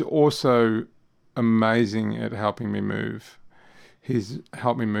 But he's also amazing at helping me move. He's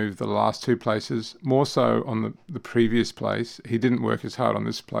helped me move the last two places, more so on the previous place. He didn't work as hard on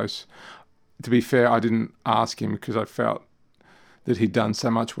this place. To be fair, I didn't ask him because I felt that he'd done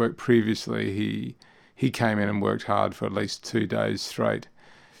so much work previously. He came in and worked hard for at least 2 days straight.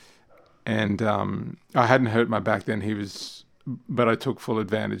 And I hadn't hurt my back then. But I took full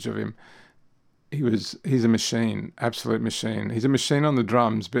advantage of him. He's a machine, absolute machine. He's a machine on the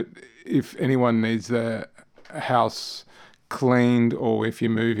drums, but if anyone needs their house cleaned, or if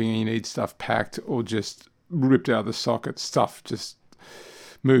you're moving and you need stuff packed or just ripped out of the socket, stuff just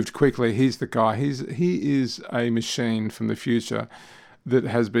moved quickly, he's the guy. He is a machine from the future that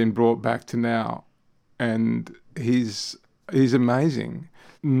has been brought back to now, and he's amazing.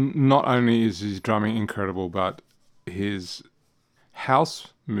 Not only is his drumming incredible, but his house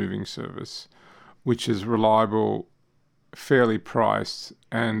moving service, which is reliable, fairly priced,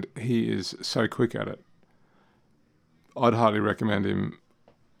 and he is so quick at it. I'd highly recommend him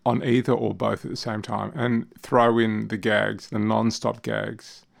on either or both at the same time, and throw in the gags, the non-stop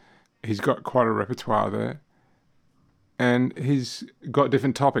gags. He's got quite a repertoire there, and he's got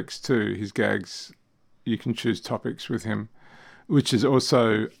different topics too. His gags, you can choose topics with him, which is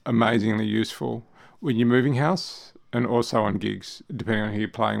also amazingly useful when you're moving house and also on gigs, depending on who you're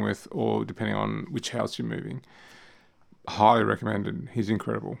playing with or depending on which house you're moving. Highly recommended. He's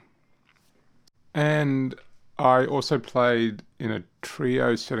incredible. And I also played in a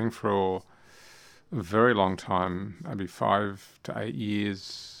trio setting for a very long time, maybe 5 to 8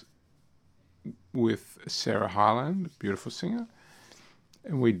 years, with Sarah Hyland, a beautiful singer.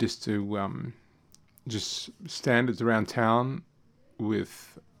 And we just do just standards around town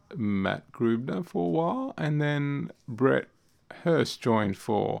with Matt Grubner for a while, and then Brett Hurst joined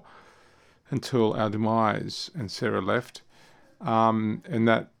for until our demise, and Sarah left, and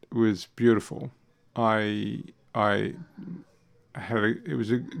that was beautiful. It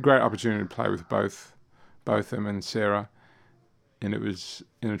was a great opportunity to play with both them and Sarah, and it was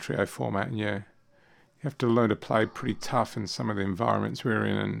in a trio format. And you have to learn to play pretty tough in some of the environments we're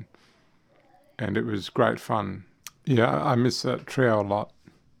in, and it was great fun. Yeah, I miss that trio a lot.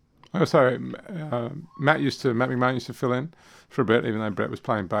 Also, Matt McMahon used to fill in for a bit, even though Brett was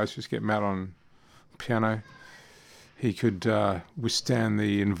playing bass. Just get Matt on piano. He could withstand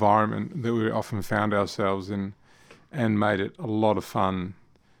the environment that we often found ourselves in, and made it a lot of fun.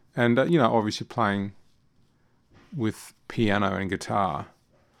 And obviously playing with piano and guitar,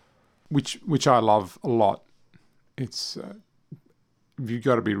 which I love a lot. It's you've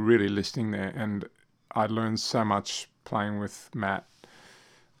got to be really listening there, and I learned so much playing with Matt,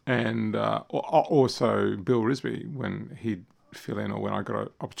 and also Bill Risby when he'd fill in, or when I got an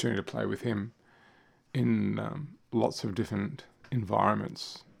opportunity to play with him in lots of different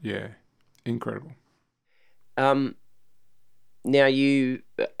environments. Yeah, incredible. Now you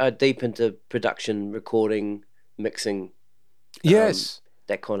are deep into production, recording, mixing. Yes.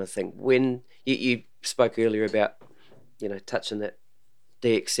 That kind of thing. When you spoke earlier about, touching that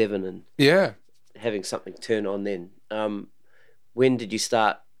DX7 and having something turn on then. When did you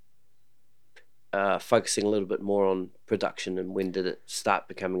start focusing a little bit more on production, and when did it start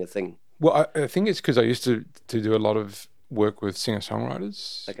becoming a thing? Well, I think it's because I used to do a lot of work with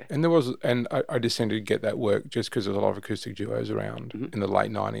singer-songwriters. Okay. And I just seemed to get that work just because there was a lot of acoustic duos around in the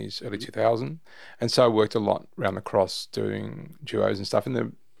late 90s, early 2000s. And so I worked a lot around the cross doing duos and stuff.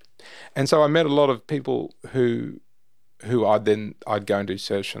 And so I met a lot of people who I'd go and do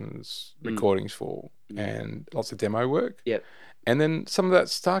sessions, recordings for, and lots of demo work. Yep. And then some of that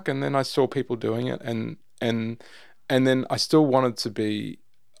stuck, and then I saw people doing it, and then I still wanted to be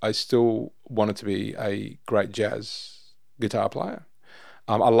a great jazz guitar player.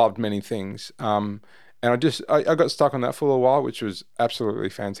 I loved many things, and I got stuck on that for a while, which was absolutely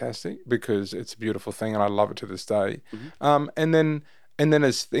fantastic because it's a beautiful thing, and I love it to this day. And then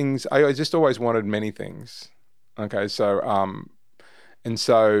as things, I just always wanted many things. Okay, so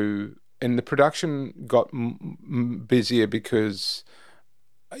and the production got busier because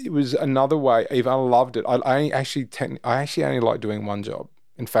it was another way. Even I loved it. I actually only like doing one job.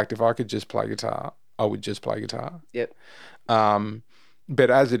 In fact, if I could just play guitar, I would just play guitar. Yep. But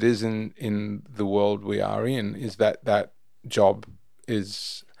as it is in the world we are in, is that job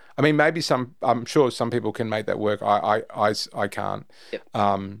is. I mean, I'm sure some people can make that work. I can't. Yep.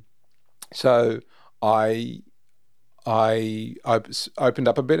 So I opened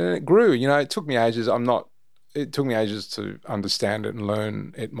up a bit, and it grew. It took me ages. It took me ages to understand it and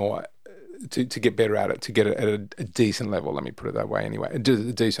learn it more, to get better at it, to get it at a decent level. Let me put it that way. Anyway, a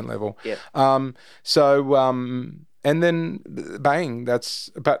decent level. Yeah. And then bang.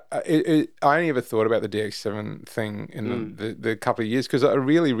 But I only ever thought about the DX7 thing in the couple of years because I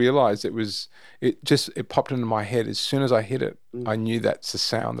really realized it popped into my head as soon as I hit it. I knew that's the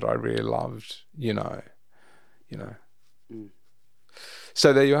sound that I really loved.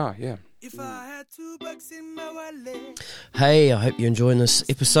 So there you are, yeah. Hey, I hope you're enjoying this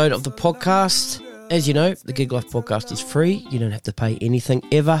episode of the podcast. As you know, the Gig Life podcast is free. You don't have to pay anything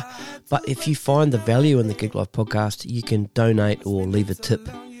ever. But if you find the value in the Gig Life podcast, you can donate or leave a tip.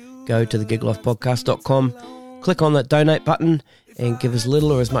 Go to thegiglifepodcast.com, click on that donate button, and give as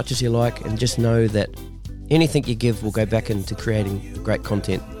little or as much as you like. And just know that anything you give will go back into creating great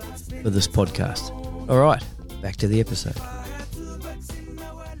content for this podcast. All right, back to the episode.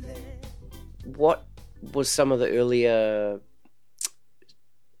 What was some of the earlier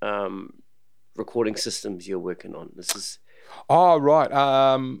recording systems you're working on? This is... Oh, right.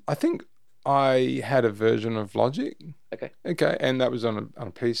 I think I had a version of Logic. Okay, and that was on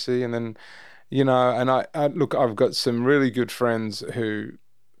a PC. And then, and I look, I've got some really good friends who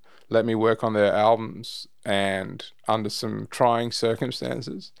let me work on their albums and under some trying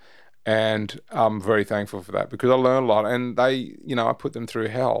circumstances. And I'm very thankful for that because I learned a lot. And they, I put them through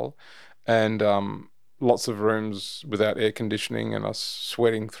hell. And lots of rooms without air conditioning, and us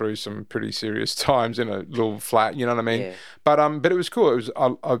sweating through some pretty serious times in a little flat. You know what I mean? Yeah. But it was cool. It was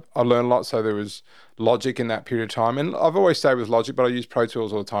I learned a lot. So there was Logic in that period of time, and I've always stayed with Logic, but I use Pro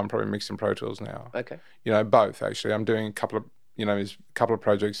Tools all the time. Probably mixing Pro Tools now. Okay. Both actually. I'm doing a couple of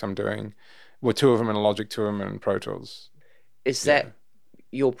projects. I'm doing, two of them in Logic, two of them in Pro Tools. Is that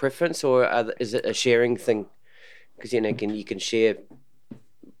your preference, or is it a sharing thing? Because you can share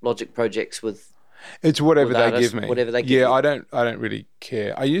Logic projects with. It's whatever they artists, give me. Whatever they give you. Yeah, I don't really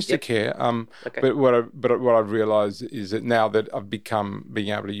care. I used to care. Okay. But what I've realised is that now that I've become being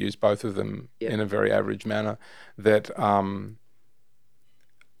able to use both of them in a very average manner, that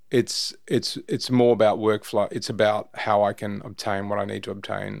it's more about workflow. It's about how I can obtain what I need to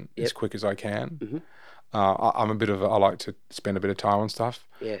obtain as quick as I can. Mm-hmm. I like to spend a bit of time on stuff.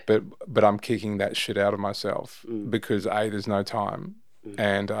 Yeah. But I'm kicking that shit out of myself because A, there's no time.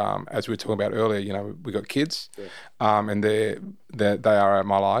 And as we were talking about earlier, you know, we got kids, Yeah. and they are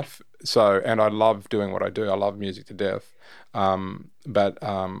my life. So, and I love doing what I do. I love music to death. But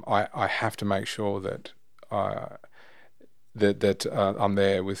I have to make sure that I'm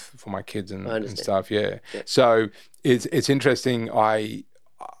there for my kids and stuff. Yeah. Yep. So it's interesting.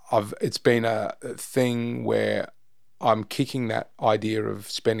 It's been a thing where I'm kicking that idea of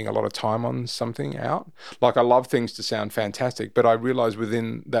spending a lot of time on something out. Like, I love things to sound fantastic, but I realize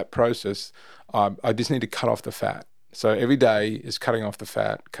within that process, I just need to cut off the fat. So every day is cutting off the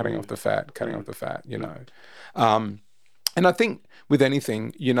fat, cutting off the fat, cutting off the fat, you know. And I think with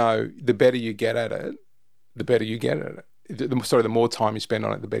anything, you know, the better you get at it, the better you get at it. The more time you spend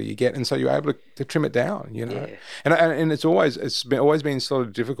on it, the better you get, and so you're able to trim it down, you know. Yeah. And it's always been sort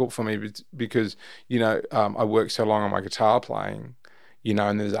of difficult for me because, you know, I work so long on my guitar playing, you know,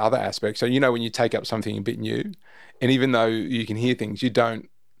 and there's other aspects. So, you know, when you take up something a bit new, and even though you can hear things, it's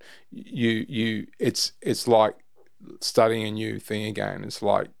like studying a new thing again. It's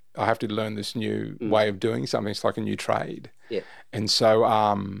like I have to learn this new way of doing something. It's like a new trade. Yeah. And so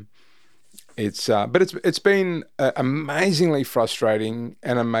but it's been amazingly frustrating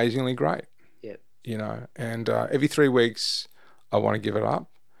and amazingly great. Yeah. You know, and every 3 weeks I want to give it up,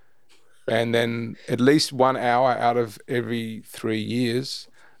 and then at least 1 hour out of every 3 years,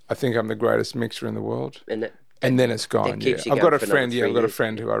 I think I'm the greatest mixer in the world. And then it's gone. Yeah, I've got a friend. Yeah, I've got a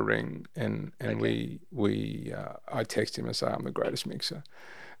friend who I ring, and we I text him and say I'm the greatest mixer,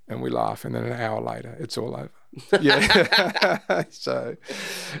 and we laugh, and then an hour later it's all over. Yeah. So,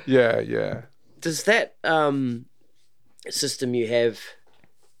 yeah. Does that system you have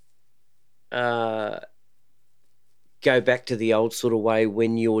go back to the old sort of way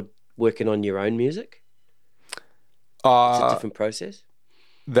when you're working on your own music? It's a different process.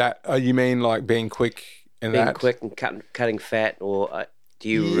 That you mean like being quick and being quick and cutting fat, or do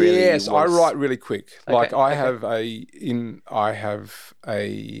you really? Yes, I write really quick. Okay, like I have in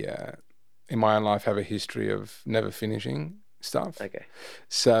my own life have a history of never finishing stuff. Okay.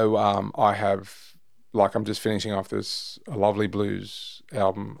 So I have, like, I'm just finishing off a lovely blues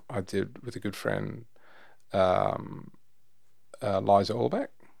album I did with a good friend, Liza Allback,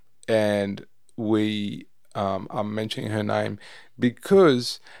 and I'm mentioning her name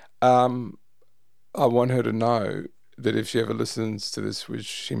because I want her to know that if she ever listens to this, which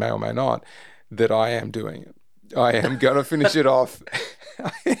she may or may not, that I am doing it. I am going to finish it off.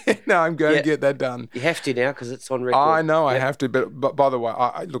 No, I'm going to get that done. You have to now because it's on record. I know I have to, but by the way,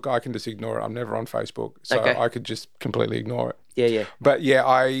 I can just ignore it. I'm never on Facebook, so I could just completely ignore it. Yeah. But yeah,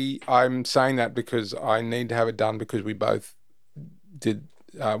 I'm saying that because I need to have it done because we both did.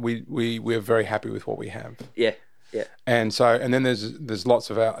 We're very happy with what we have. Yeah. And so, and then there's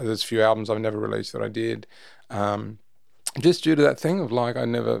a few albums I've never released that I did. Just due to that thing of like I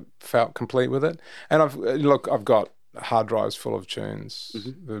never felt complete with it, and I've got hard drives full of tunes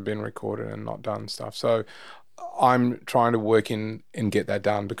that have been recorded and not done stuff. So I'm trying to work in and get that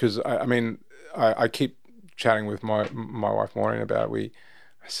done because I keep chatting with my wife Maureen about I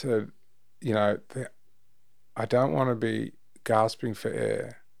said, you know, I don't want to be gasping for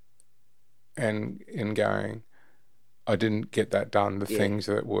air and going, I didn't get that done. The things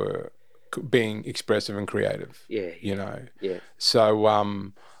that were being expressive and creative. Yeah. You know. Yeah. So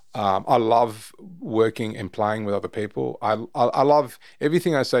I love working and playing with other people. I love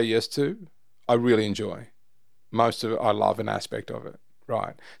everything I say yes to. I really enjoy. Most of it, I love an aspect of it.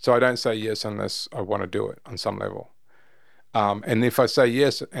 Right. So I don't say yes unless I want to do it on some level. And if I say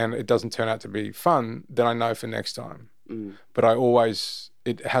yes and it doesn't turn out to be fun, then I know for next time. But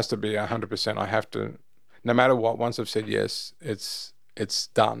it has to be 100%. I have to, no matter what, once I've said yes, it's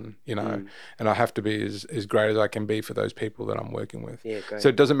done, you know, and I have to be as great as I can be for those people that I'm working with. Yeah, great. So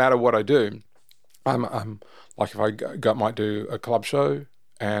it doesn't matter what I do. I'm like if I might do a club show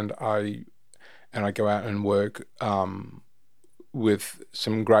and I go out and work with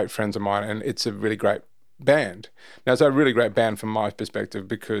some great friends of mine, and it's a really great band. Now it's a really great band from my perspective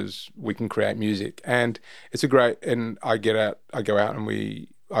because we can create music, and it's and I go out and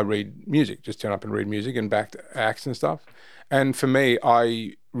I read music, just turn up and read music and back to acts and stuff. And for me,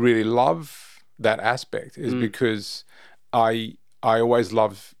 I really love that aspect is because I always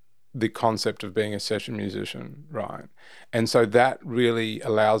love the concept of being a session musician, right? And so that really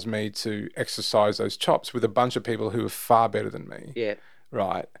allows me to exercise those chops with a bunch of people who are far better than me. Yeah.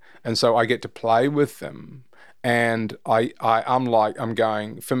 Right. And so I get to play with them And I'm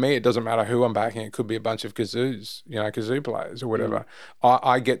going, for me, it doesn't matter who I'm backing. It could be a bunch of kazoo players or whatever.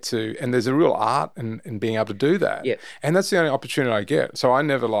 I get to, and there's a real art in being able to do that. Yeah. And that's the only opportunity I get. So I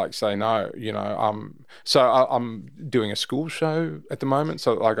never say no, I'm doing a school show at the moment.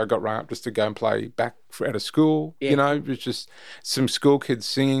 So I got rung up just to go and play back at a school, it's just some school kids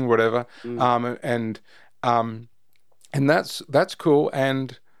singing, whatever. And that's cool.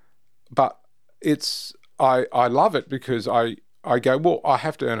 But it's, I love it because I go, well, I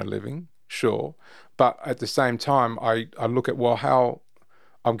have to earn a living, sure. But at the same time, I look at, well, how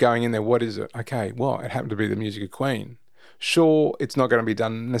I'm going in there, what is it? Okay, well, it happened to be the music of Queen. Sure, it's not going to be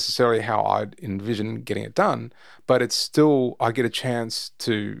done necessarily how I'd envision getting it done, but it's still, I get a chance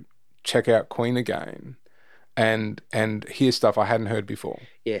to check out Queen again and hear stuff I hadn't heard before.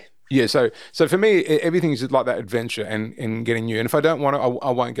 Yeah. Yeah, so for me, everything's like that adventure and getting new. And if I don't want to, I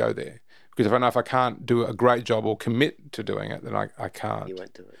won't go there. Because if I know if I can't do a great job or commit to doing it, then I can't. You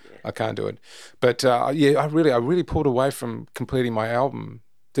won't do it, yeah. I can't do it. But I really pulled away from completing my album,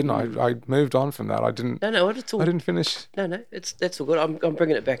 didn't I? I moved on from that. I didn't. No, not at all. I didn't finish. No, that's all good. I'm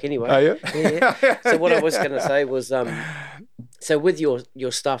bringing it back anyway. Oh, yeah? Yeah. So what I was going to say was, so with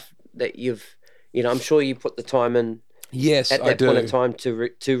your stuff that you've, I'm sure you put the time in. Yes, at I that do. point of time to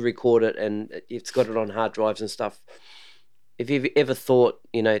record it, and it's got it on hard drives and stuff. Have you ever thought,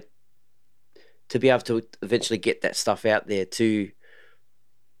 to be able to eventually get that stuff out there to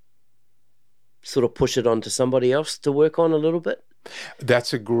sort of push it on to somebody else to work on a little bit?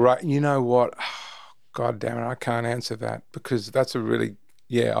 That's a great, you know what? God damn it, I can't answer that because that's a really,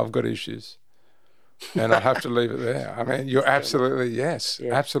 I've got issues. And I have to leave it there. I mean, you're absolutely, yes,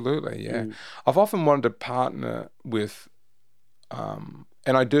 absolutely, yeah. I've often wanted to partner with, and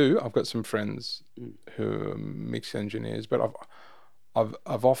I do, I've got some friends who are mix engineers, but I've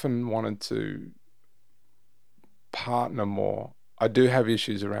often wanted to partner more. I do have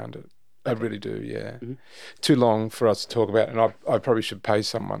issues around it. I really do, yeah. Too long for us to talk about, and I probably should pay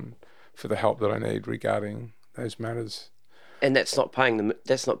someone for the help that I need regarding those matters. And that's not paying the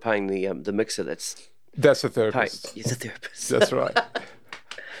the mixer. That's a therapist. He's a therapist. That's right.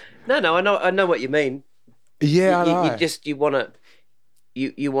 No, I know what you mean. Yeah, I know. You want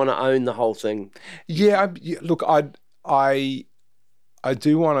to own the whole thing. Yeah, look, I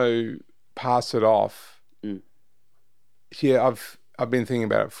do want to pass it off. Yeah, I've been thinking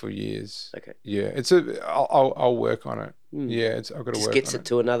about it for years. Okay. Yeah, I'll work on it. Yeah, I've got to work on it. Just gets it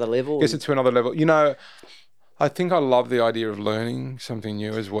to another level. Gets it to another level. I think I love the idea of learning something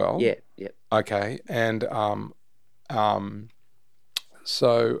new as well. Yeah. Okay, and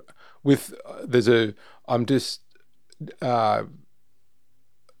so with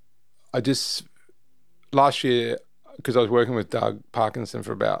last year, because I was working with Doug Parkinson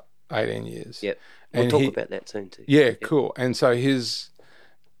for about 18 years. Yep. We'll talk about that soon too. Yeah, yep. Cool. And so there's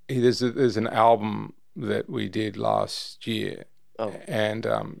an album that we did last year. Oh. And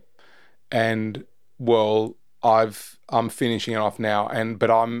well, I'm finishing it off now, but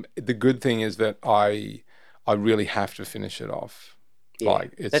the good thing is that I really have to finish it off. Yeah,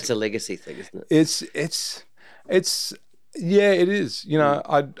 that's a legacy thing, isn't it? It's yeah, it is.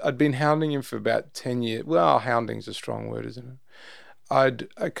 I'd been hounding him for about 10 years. Well, hounding's a strong word, isn't it? I'd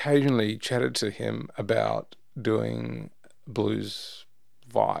occasionally chatted to him about doing blues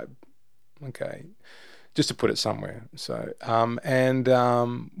vibe. Okay. Just to put it somewhere. So,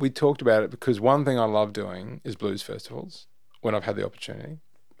 we talked about it because one thing I love doing is blues festivals when I've had the opportunity.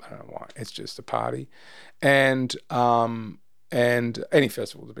 I don't know why. It's just a party. And any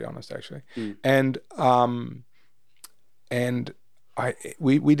festival, to be honest, actually.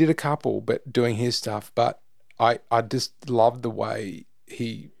 We did a couple, but doing his stuff, but I just loved the way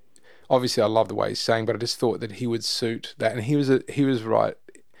obviously I love the way he's sang, but I just thought that he would suit that. And he was right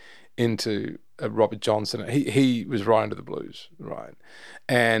into Robert Johnson. He was right into the blues, right?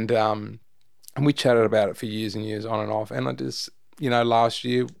 And we chatted about it for years and years on and off. And I just, last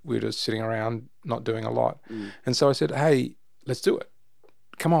year we were just sitting around not doing a lot. And so I said, hey, let's do it.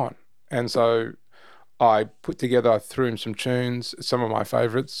 Come on. And so I threw him some tunes, some of my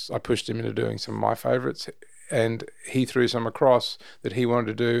favorites. I pushed him into doing some of my favorites. And he threw some across that he wanted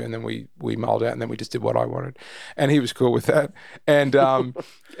to do, and then we mulled out, and then we just did what I wanted, and he was cool with that. And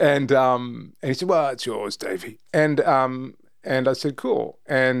and he said, "Well, it's yours, Davey." And I said, "Cool."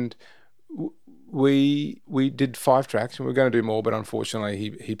 And we did 5 tracks, and we were going to do more, but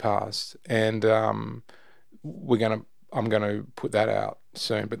unfortunately he passed. And I'm going to put that out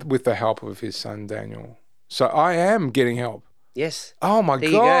soon, but with the help of his son Daniel. So I am getting help. Yes. Oh my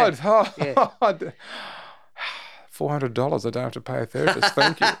God! Go. Yeah. $400. I don't have to pay a therapist.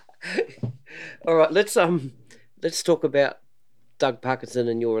 Thank you. All right, let's let's talk about Doug Parkinson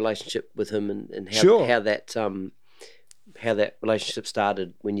and your relationship with him, and how Sure. how that relationship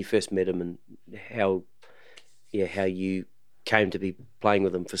started when you first met him, and how you came to be playing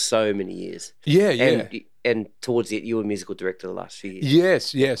with him for so many years. Yeah. And towards the end, you were musical director the last few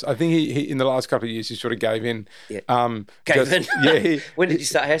years. Yes. I think he in the last couple of years he sort of gave in. Yeah. Gave in. Yeah. When did you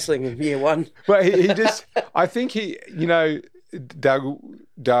start hassling him? Year one. Well, he just. I think Doug.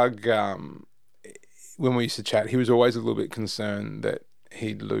 When we used to chat, he was always a little bit concerned that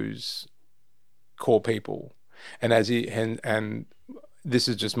he'd lose core people, and and this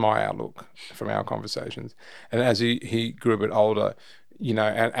is just my outlook from our conversations. And as he grew a bit older, and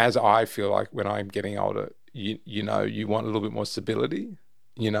as I feel like when I'm getting older, you want a little bit more stability,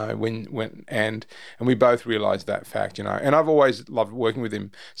 and we both realized that fact, and I've always loved working with him.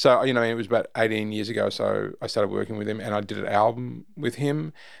 So, it was about 18 years ago. So I started working with him, and I did an album with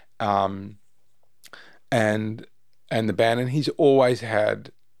him, and the band, and he's always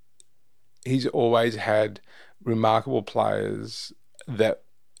had remarkable players that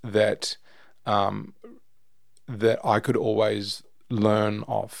I could always learn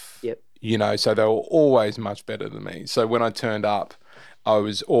off. Yep. So they were always much better than me. So when I turned up, I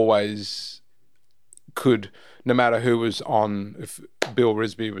was always no matter who was on, if Bill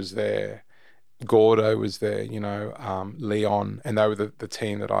Risby was there, Gordo was there, Leon, and they were the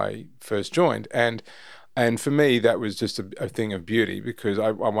team that I first joined. And for me, that was just a thing of beauty, because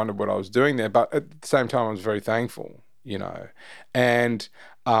I wondered what I was doing there. But at the same time, I was very thankful, And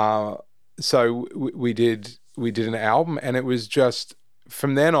so we did an album, and it was just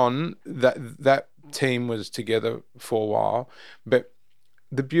from then on that team was together for a while. But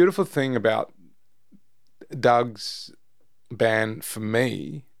the beautiful thing about Doug's band for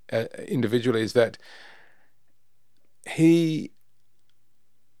me individually is that he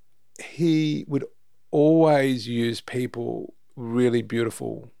would always use people, really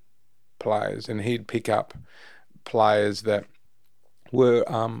beautiful players, and he'd pick up players that were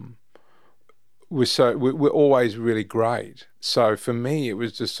always really great. So for me, it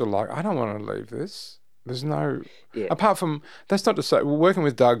was just sort of like, I don't want to leave this. There's no, apart from, that's not to say, working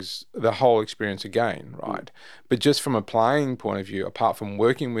with Doug's the whole experience again, right? But just from a playing point of view, apart from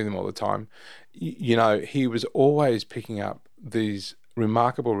working with him all the time, he was always picking up these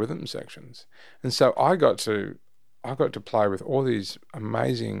remarkable rhythm sections. And so I got to play with all these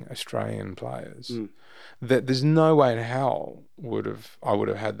amazing Australian players that there's no way in hell I would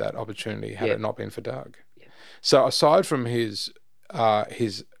have had that opportunity had it not been for Doug. Yeah. So aside from his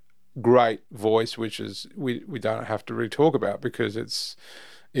great voice, which is we don't have to really talk about because it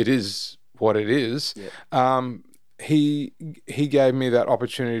is what it is. Yeah. He gave me that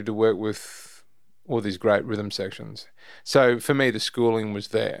opportunity to work with all these great rhythm sections. So for me, the schooling was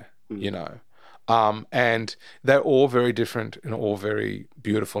there, and they're all very different and all very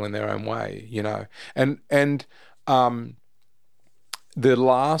beautiful in their own way, And the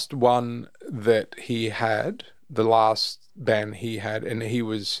last one that he had, the last band he had, and he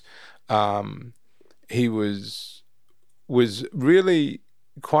was really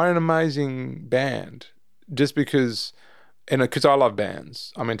quite an amazing band, just because I love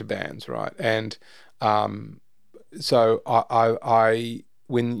bands. I'm into bands, right? And so I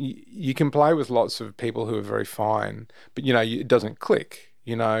when you can play with lots of people who are very fine, but it doesn't click.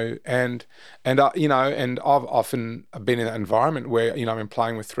 And I've often been in that environment where I'm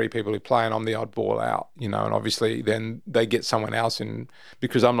playing with three people who play and I'm the oddball out, and obviously then they get someone else in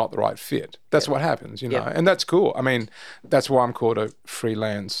because I'm not the right fit. That's what happens, and that's cool. I mean, that's why I'm called a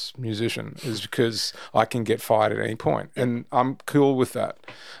freelance musician, is because I can get fired at any point, and I'm cool with that.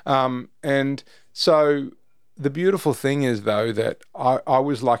 And so the beautiful thing is, though, that I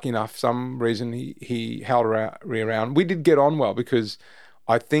was lucky enough. For some reason he held around. We did get on well because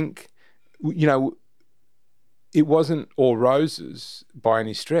I think, it wasn't all roses by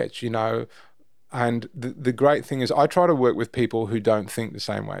any stretch, and the great thing is I try to work with people who don't think the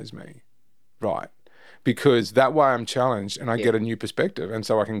same way as me, right? Because that way I'm challenged and I get a new perspective, and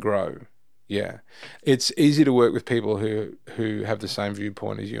so I can grow. Yeah. It's easy to work with people who have the same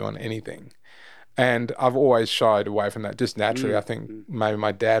viewpoint as you on anything. And I've always shied away from that just naturally. I think maybe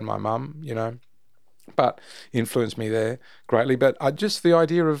my dad, my mum, but influenced me there greatly. But just the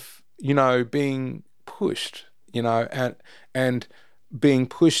idea of, being pushed, and being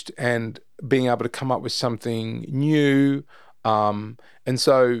pushed and being able to come up with something new. And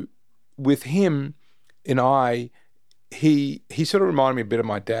so with him and he sort of reminded me a bit of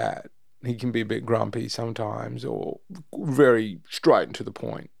my dad, He can be a bit grumpy sometimes, or very straight and to the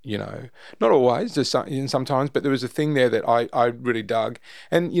point. Not always, just sometimes. But there was a thing there that I really dug,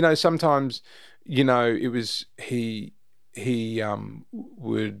 and sometimes, it was he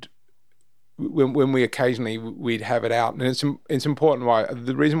would. When we occasionally we'd have it out, and it's important. Why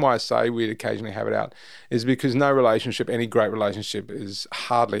the reason why I say we'd occasionally have it out is because no relationship, any great relationship, is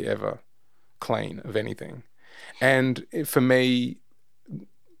hardly ever clean of anything, and for me,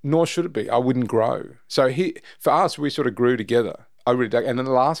 nor should it be. I wouldn't grow. So for us, we sort of grew together. I really dug, and in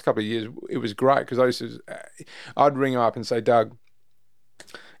the last couple of years, it was great because I'd ring him up and say, Doug,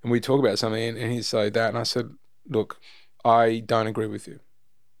 and we'd talk about something, and he'd say that, and I said, look, I don't agree with you.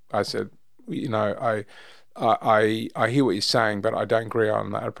 I said, I hear what you're saying, but I don't agree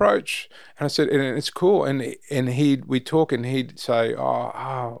on that approach. And I said, and it's cool. And we'd talk, and he'd say,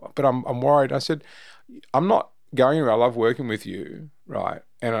 but I'm worried. I said, I'm not going anywhere. I love working with you, right?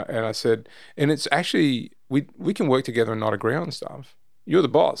 And I said, and it's actually we can work together and not agree on stuff. You're the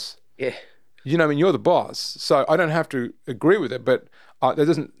boss. Yeah. You're the boss, so I don't have to agree with it, but that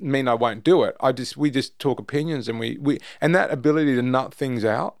doesn't mean I won't do it. We just talk opinions, and we and that ability to nut things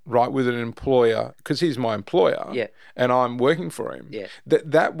out, right, with an employer, because he's my employer, yeah, and I'm working for him. Yeah,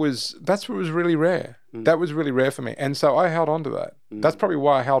 that's what was really rare. That was really rare for me, and so I held on to that. That's probably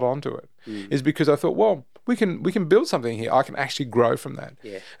why I held on to it, is because I thought, well, we can build something here. I can actually grow from that.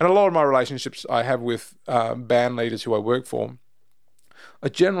 Yeah. And a lot of my relationships I have with band leaders who I work for are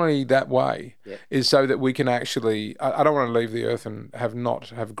generally that way, is so that we can actually, I don't want to leave the earth and not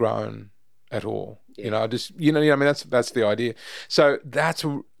have grown at all. Yeah. That's the idea. So that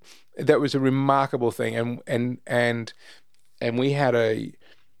was a remarkable thing. And we had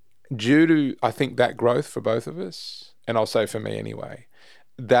due to, I think, that growth for both of us, and I'll say for me anyway,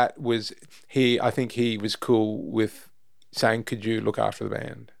 I think he was cool with saying, could you look after the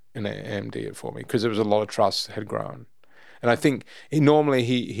band and MD it for me? Because there was a lot of trust had grown. And I think he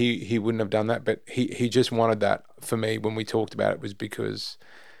wouldn't have done that, but he just wanted that for me when we talked about it, was because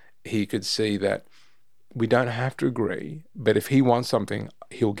he could see that we don't have to agree, but if he wants something,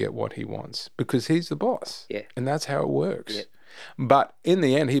 he'll get what he wants because he's the boss. Yeah. And that's how it works. Yeah. But in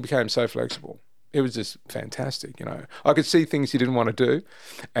the end, he became so flexible. It was just fantastic, I could see things he didn't want to do,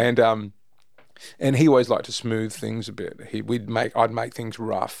 and he always liked to smooth things a bit. I'd make things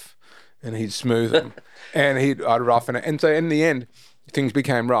rough, and he'd smooth them, and I'd roughen it. And so in the end, things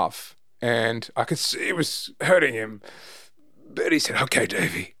became rough, and I could see it was hurting him. But he said, "Okay,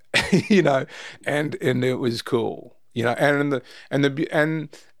 Davey," and it was cool, And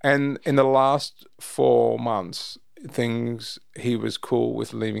in the last 4 months, he was cool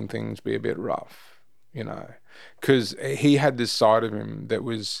with leaving things be a bit rough, because he had this side of him that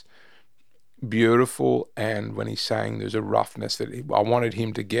was beautiful, and when he sang, there's a roughness that I wanted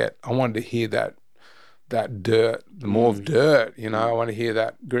him to get. I wanted to hear that dirt, the more of dirt, I want to hear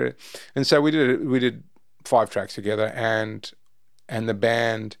that grit. And so we did 5 tracks together, and the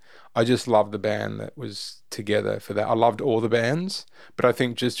band, I just loved the band that was together for that. I loved all the bands, but I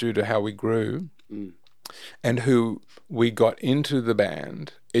think just due to how we grew and who we got into the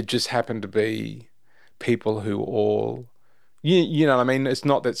band, it just happened to be people who all, you know what I mean? It's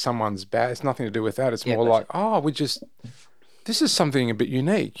not that someone's bad. It's nothing to do with that. It's more like, this is something a bit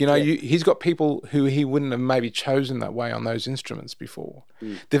unique. He's got people who he wouldn't have maybe chosen that way on those instruments before.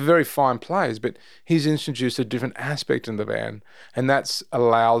 They're very fine players, but he's introduced a different aspect in the band, and that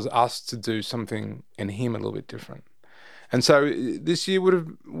allows us to do something in him a little bit different. And so this year would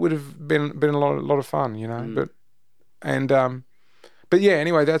have been a lot of fun, But yeah.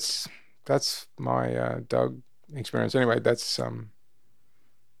 Anyway, that's my Doug experience. Anyway, that's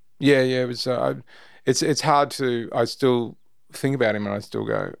It was. It's hard to. I still think about him, and I still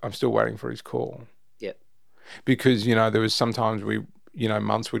go, I'm still waiting for his call. Yeah. Because there was sometimes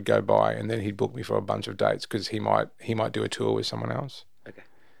months would go by, and then he'd book me for a bunch of dates because he might do a tour with someone else. Okay.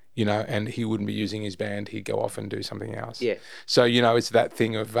 And he wouldn't be using his band. He'd go off and do something else. Yeah. So, it's that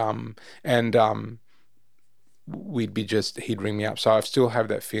thing of, he'd ring me up. So I still have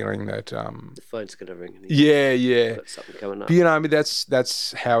that feeling that, the phone's going to ring. Yeah. Got something coming up. But,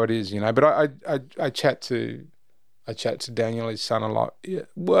 that's how it is, But I chat to Daniel, his son, a lot. Yeah,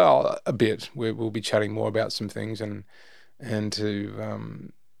 well, a bit. We'll be chatting more about some things and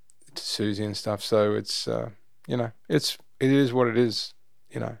to Susie and stuff. So it's, it is what it is.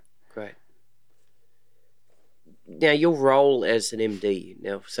 Great. Now, your role as an MD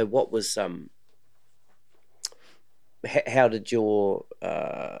now. So, what was how did your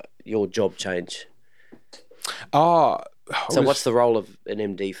job change? What's the role of an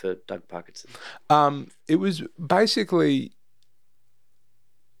MD for Doug Parkinson? It was basically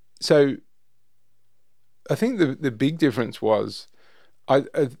so I think the big difference was I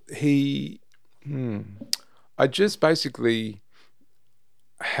just basically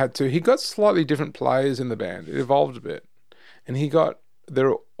he got slightly different players in the band. It evolved a bit, and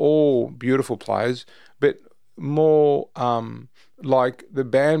they're all beautiful players, but more like the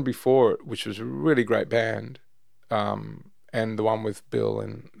band before it, which was a really great band, and the one with Bill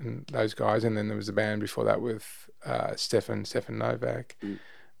and those guys, and then there was a band before that with Stefan Novak,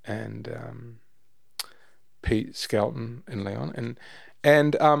 and Pete Skelton and Leon,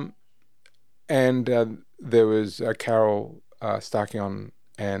 and there was Carol Starkion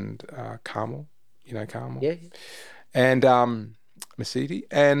and Carmel, Carmel, Yeah. and Mercedes,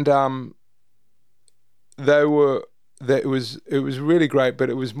 and it was really great, but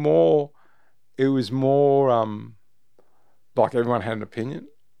it was more like everyone had an opinion.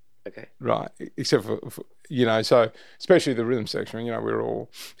 Okay. Right, except for so especially the rhythm section, we were all,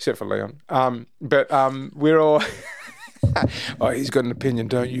 except for Leon, but we're all, oh, he's got an opinion,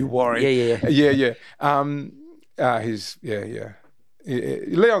 don't you worry. Yeah.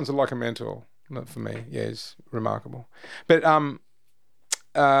 Leon's like a mentor for me. Yeah, he's remarkable. But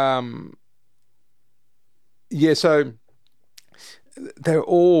so they're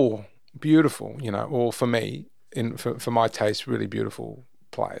all beautiful, all for me, for my taste, really beautiful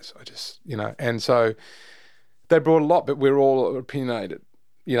players. I just, and so they brought a lot, but we're all opinionated,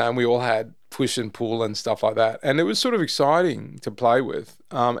 and we all had push and pull and stuff like that. And it was sort of exciting to play with.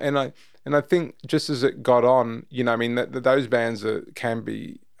 And I think just as it got on, that those bands can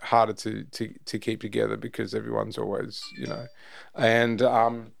be harder to keep together because everyone's always, and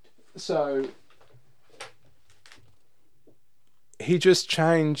so he just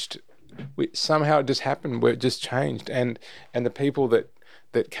changed. Somehow it just happened where it just changed, and the people that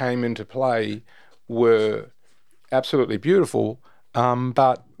came into play were absolutely beautiful,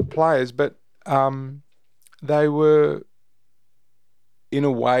 but they were in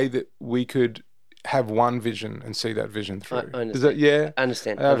a way that we could have one vision and see that vision through. I understand. Is that, yeah? I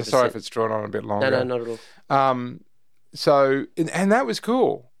understand. I'm sorry if it's drawn on a bit longer. No, not at all. So, and that was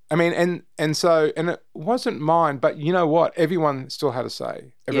cool. I mean, and it wasn't mine, but you know what? Everyone still had a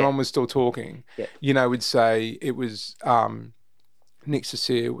say. Everyone was still talking. Yeah. We'd say it was Nick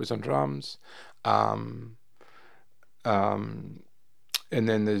Cecile was on drums, and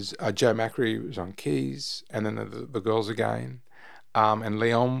then there's Joe Macri was on keys, and then the girls again, and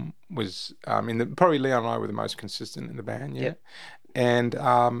Leon was probably Leon and I were the most consistent in the band, and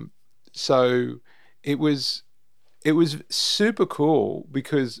so it was super cool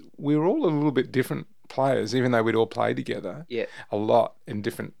because we were all a little bit different players, even though we'd all played together a lot in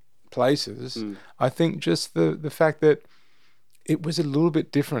different places. I think just the fact that it was a little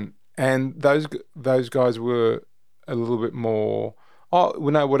bit different, and those guys were a little bit more, oh,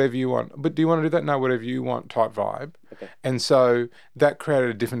 well, no, whatever you want. But do you want to do that? No, whatever you want type vibe. Okay. And so that created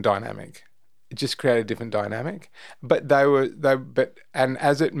a different dynamic. It just created a different dynamic. But and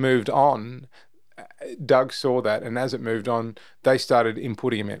as it moved on, Doug saw that, and as it moved on, they started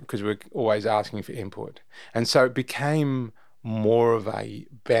inputting him in because we're always asking for input. And so it became more of a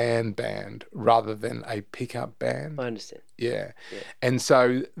band rather than a pickup band. I understand. Yeah. And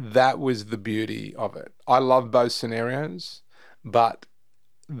so that was the beauty of it. I love both scenarios, but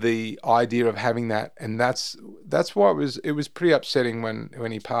the idea of having that, and that's why it was pretty upsetting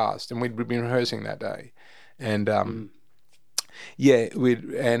when he passed, and we'd been rehearsing that day, and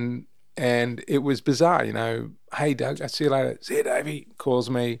and it was bizarre, Hey Doug, I'll see you later. See you, Davey. Calls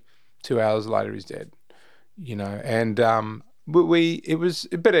me. 2 hours later, he's dead. And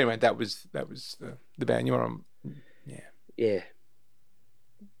but anyway, that was the band. You want to, yeah.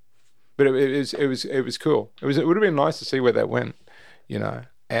 But it was cool. It would have been nice to see where that went,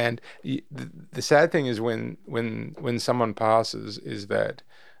 And the sad thing is when someone passes is that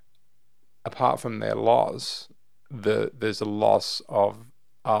apart from their loss, there's a loss of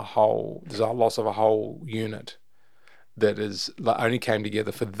a whole unit that only came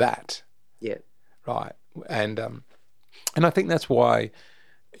together for that. Yeah. Right. And I think that's why,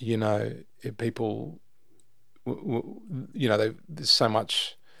 people, there's so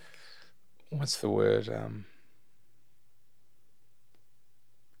much, what's the word?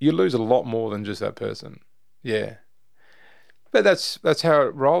 You lose a lot more than just that person. Yeah. But that's how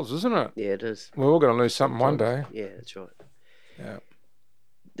it rolls, isn't it? Yeah, it is. We're all going to lose something one day. Yeah, that's right. Yeah.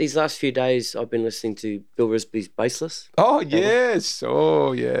 These last few days, I've been listening to Bill Risby's Baseless. Oh, yes.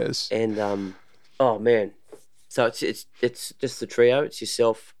 Oh, yes. And, oh, man. So it's just the trio. It's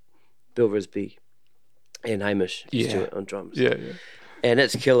yourself, Bill Risby, and Hamish Stewart on drums. Yeah. And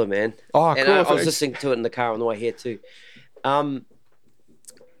it's killer, man. Oh, and cool. I was listening to it in the car on the way here too.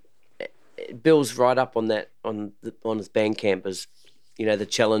 Bill's right up on that on his Bandcamp as, the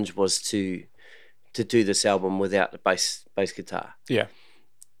challenge was to do this album without the bass guitar. Yeah.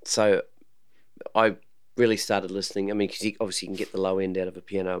 So I really started listening. I mean, because obviously you can get the low end out of a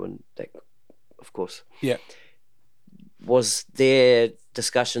piano, and that, of course. Yeah. Was there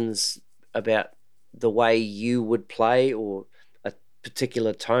discussions about the way you would play or a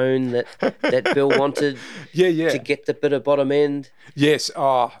particular tone that Bill wanted to get the bit of bottom end? Yes.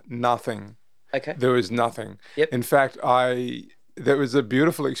 Oh, nothing. Okay. There was nothing. Yep. In fact, that was a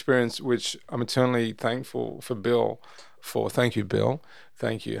beautiful experience, which I'm eternally thankful for Bill for. Thank you, Bill.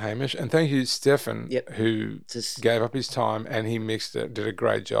 Thank you, Hamish. And thank you, Stefan, who gave up his time and he mixed it, did a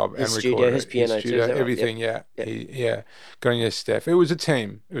great job. His and studio, recorded his piano, his studio, too, everything, right? Yep. Good on you, Steph. It was a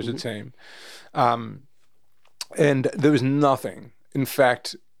team. It was a team. And there was nothing. In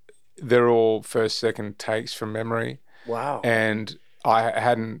fact, they're all first, second takes from memory. Wow. And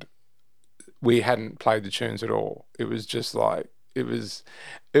we hadn't played the tunes at all. It was just like, it was,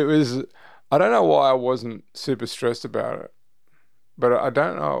 I don't know why I wasn't super stressed about it, but I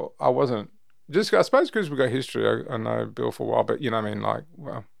don't know, I wasn't, just, I suppose because we've got history, I know Bill for a while, but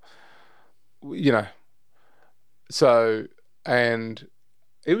so, and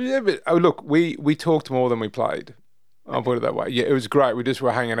it was a bit, look, we talked more than we played. I'll put it that way. Yeah, it was great. We just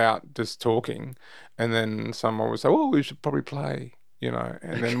were hanging out, just talking, and then someone would say, "Oh, we should probably play,"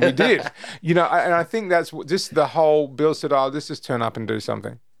 and then we did, and I think that's just the whole. Bill said, "Oh, let's just turn up and do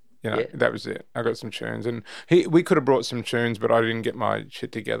something," That was it. I got some tunes, and we could have brought some tunes, but I didn't get my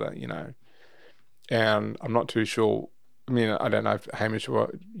shit together, and I'm not too sure. I mean, I don't know if Hamish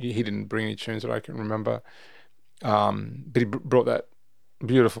he didn't bring any tunes that I can remember, but he brought that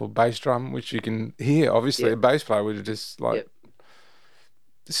beautiful bass drum, which you can hear. Obviously, a bass player would have just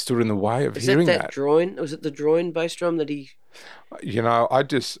stood in the way of hearing that. Was it the Droin bass drum that he? I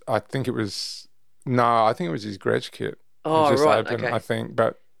think it was his Gretsch kit. Oh, it was just right. open, Okay. I think,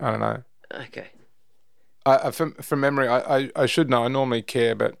 but I don't know. Okay. From memory, I should know. I normally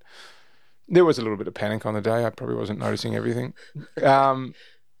care, but there was a little bit of panic on the day. I probably wasn't noticing everything.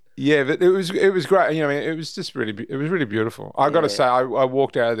 Yeah, but it was great. It was just it was really beautiful. I got to say, I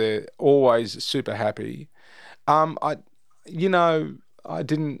walked out of there always super happy. I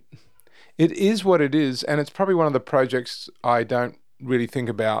didn't. It is what it is, and it's probably one of the projects I don't really think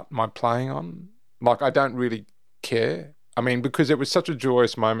about my playing on. Like, I don't really care. I mean, because it was such a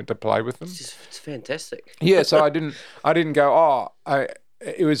joyous moment to play with them. It's fantastic. Yeah, so I didn't go.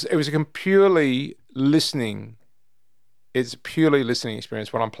 It was a purely listening. It's a purely listening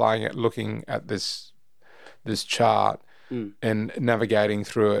experience when I'm playing it, looking at this chart and navigating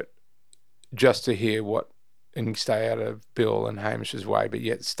through it, just to hear and stay out of Bill and Hamish's way, but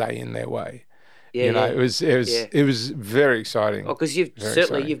yet stay in their way. Yeah, it was very exciting. Oh, because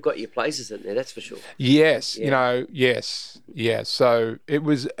you've got your places in there, that's for sure. Yes, yes. So it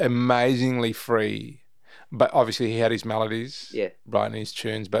was amazingly free, but obviously he had his melodies, writing his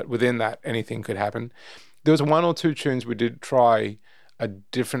tunes, but within that, anything could happen. There was one or two tunes we did try a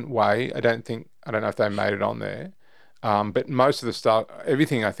different way. I don't know if they made it on there, but most of the stuff,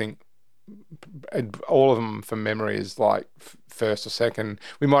 everything, I think, all of them from memory is like first or second.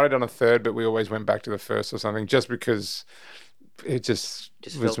 We might have done a third, but we always went back to the first or something, just because it just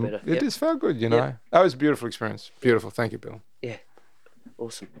felt better. It just felt good, That was a beautiful experience. Beautiful. Thank you, Bill. Yeah,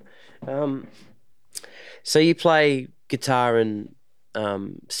 awesome. So you play guitar in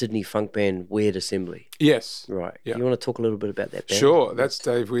Sydney funk band Weird Assembly. Yes. Right. Yeah. You want to talk a little bit about that band? Sure. That's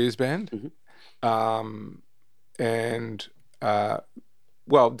Dave Weir's band. Mm-hmm.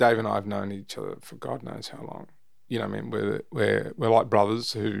 Well, Dave and I have known each other for God knows how long. We're like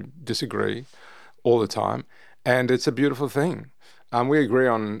brothers who disagree all the time, and it's a beautiful thing. We agree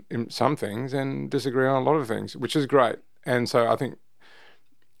on some things and disagree on a lot of things, which is great. And so I think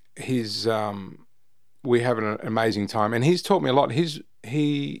we have an amazing time, and he's taught me a lot.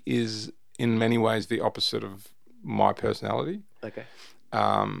 He is in many ways the opposite of my personality. Okay.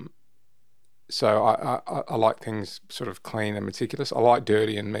 So I like things sort of clean and meticulous. I like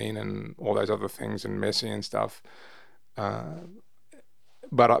dirty and mean and all those other things and messy and stuff. But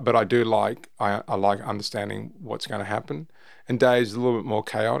I do like I like understanding what's going to happen. And Dave's a little bit more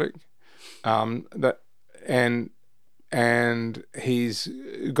chaotic. And he's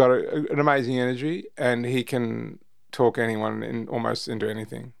got an amazing energy, and he can talk anyone almost into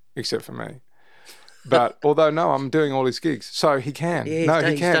anything except for me. But although I'm doing all his gigs, so he can. Yeah,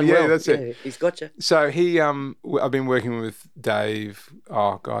 he can. Well. That's it. He's got you. So I've been working with Dave.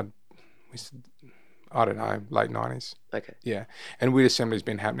 Oh God, I don't know, late 90s. Okay. Yeah, and Weird Assembly's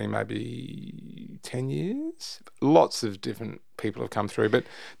been happening maybe 10 years. Lots of different people have come through, but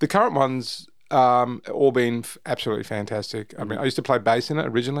the current ones all been absolutely fantastic. I mean, I used to play bass in it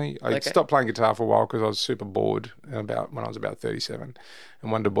originally. I stopped playing guitar for a while because I was super bored when I was about 37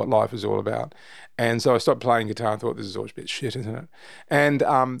 and wondered what life was all about. And so I stopped playing guitar and thought, this is always a bit shit, isn't it? And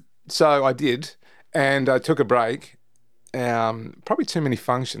so I did, and I took a break. Probably too many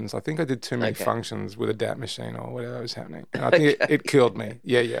functions. I think I did too many functions with a DAT machine or whatever was happening. And I think it killed me.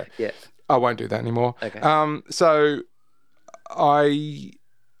 Yeah. I won't do that anymore. Okay. So I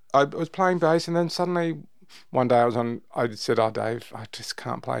was playing bass, and then suddenly one day I said, "Oh, Dave, I just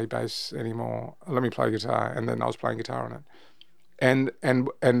can't play bass anymore. Let me play guitar." And then I was playing guitar on it.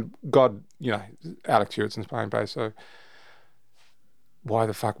 And God, Alex Hewittson's playing bass, so why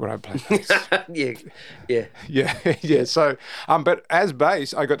the fuck would I play bass? Yeah. So, but as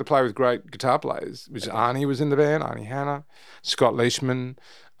bass, I got to play with great guitar players, which Arnie was in the band, Arnie Hanna, Scott Leishman,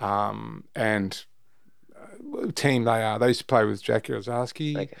 and team they are. They used to play with Jack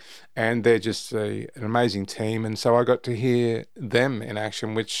Ozarski, and they're just an amazing team. And so I got to hear them in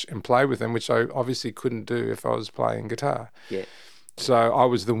action, and play with them, which I obviously couldn't do if I was playing guitar. Yeah. So I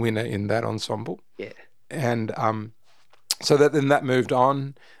was the winner in that ensemble. Yeah. And so that moved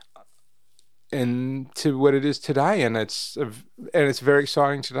on into what it is today, and it's very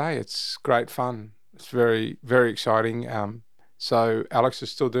exciting today. It's great fun. It's very, very exciting. So Alex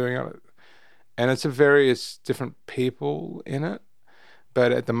is still doing it. And it's a various different people in it.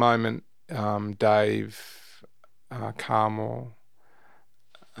 But at the moment, Dave, Carmel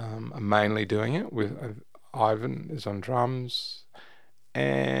are mainly doing it. With Ivan is on drums.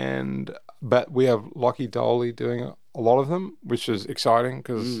 But we have Lockie Doley doing a lot of them, which is exciting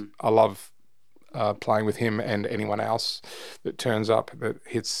because I love playing with him and anyone else that turns up that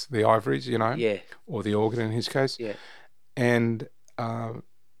hits the ivories, or the organ in his case. Yeah. And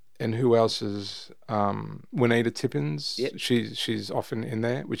who else is Juanita Tippins? Yep. She's often in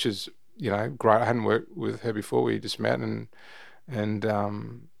there, which is great. I hadn't worked with her before. We just met, and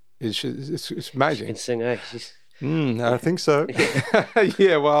it's amazing. She can sing, eh? I think so.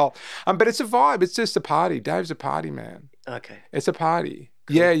 Yeah, well, but it's a vibe. It's just a party. Dave's a party man. Okay. It's a party.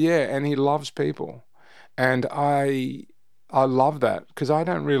 Cool. Yeah, and he loves people, and I love that because I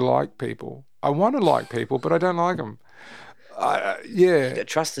don't really like people. I want to like people, but I don't like them. You've got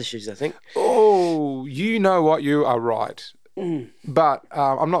trust issues, I think. Oh, you know what? You are right. But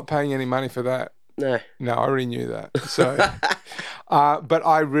I'm not paying any money for that. No, I already knew that. So, but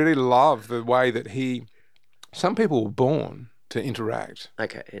I really love the way that some people were born to interact.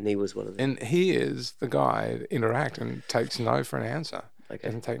 Okay, and he was one of them. And he is the guy to interact and takes no for an answer. Okay.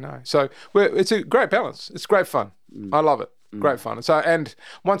 Doesn't take no. So it's a great balance. It's great fun. I love it. Great fun. So, and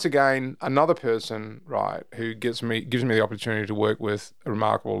once again, another person, right, who gives me the opportunity to work with a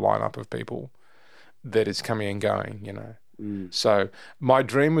remarkable lineup of people that is coming and going, So my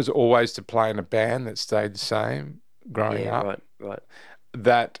dream was always to play in a band that stayed the same growing up. Right.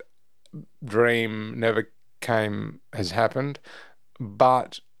 That dream never has happened,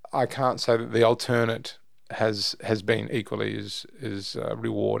 but I can't say that the alternate has been equally as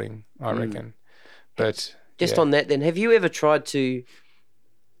rewarding, I reckon. But just on that then, have you ever tried to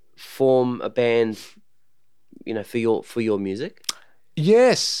form a band, for your music?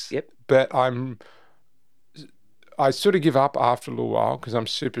 Yes. Yep. But I sort of give up after a little while because I'm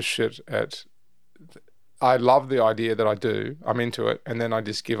super shit at. I love the idea that I do. I'm into it, and then I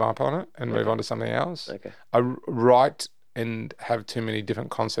just give up on it and move on to something else. Okay. I write and have too many different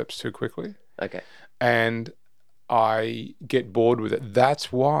concepts too quickly. Okay. And I get bored with it.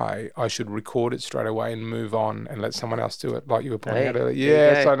 That's why I should record it straight away and move on and let someone else do it, like you were pointing out earlier.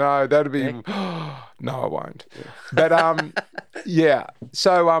 Yes, I know. That'd be... No, I won't. Yeah. But, yeah.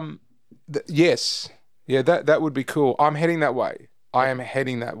 So, yes. Yeah, that would be cool. I'm heading that way. I am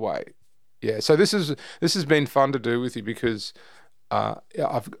heading that way. Yeah. So this has been fun to do with you because,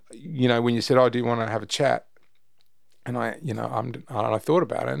 when you said, "Oh, do you want to have a chat?" And I thought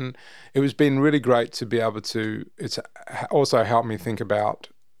about it, and it was been really great to be able to. It's also helped me think about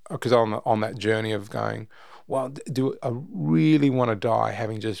because I'm on that journey of going, well, do I really want to die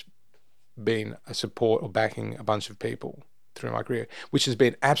having just been a support or backing a bunch of people through my career, which has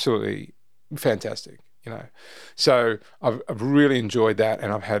been absolutely fantastic. So I've really enjoyed that,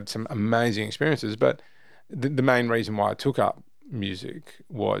 and I've had some amazing experiences. But the main reason why I took up music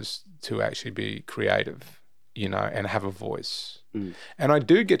was to actually be creative. And have a voice. And I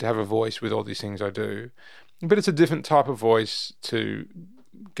do get to have a voice with all these things I do, but it's a different type of voice to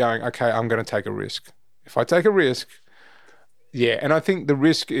going, okay, I'm going to take a risk. If I take a risk, Yeah, and I think the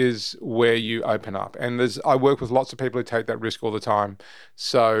risk is where you open up. And I work with lots of people who take that risk all the time.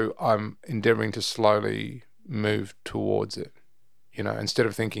 So I'm endeavoring to slowly move towards it. Instead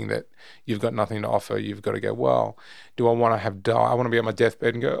of thinking that you've got nothing to offer, you've got to go, well, do I want to I want to be on my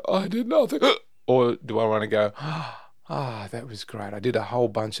deathbed and go, I did nothing. Or do I want to go, that was great. I did a whole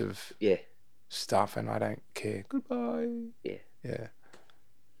bunch of stuff and I don't care. Goodbye. Yeah. Yeah.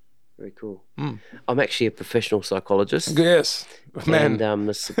 Very cool. I'm actually a professional psychologist. Yes, man. And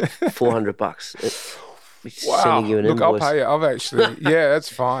it's $400. Wow. Sending you an Look, invoice. I'll pay you. I've actually, that's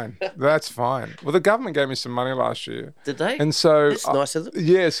fine. That's fine. Well, the government gave me some money last year. Did they? And so That's nice of them.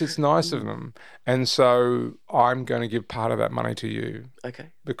 Yes, it's nice of them. And so I'm going to give part of that money to you.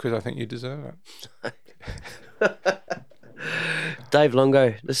 Okay. Because I think you deserve it. Dave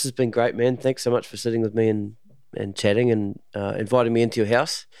Longo, this has been great, man. Thanks so much for sitting with me and chatting and inviting me into your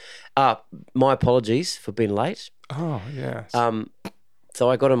house. My apologies for being late. Oh, yes. So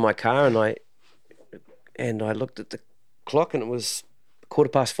I got in my car and I looked at the clock and it was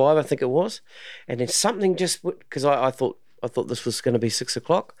 5:15, I think it was. And then something just, because I thought this was going to be 6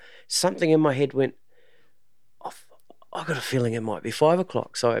 o'clock. Something in my head went, I got a feeling it might be 5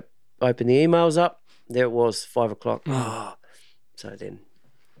 o'clock. So I opened the emails up. There it was, 5 o'clock. So then,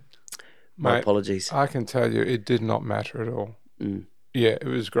 my apologies. I can tell you, it did not matter at all. Yeah, it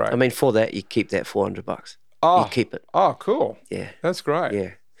was great. I mean, for that, you keep that $400. Oh, you keep it. Oh, cool. Yeah. That's great.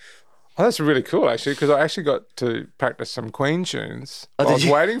 Yeah. Oh, that's really cool, actually, because I actually got to practice some Queen tunes. Oh, I was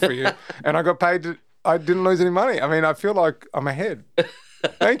you? waiting for you, and I got paid. I didn't lose any money. I mean, I feel like I'm ahead.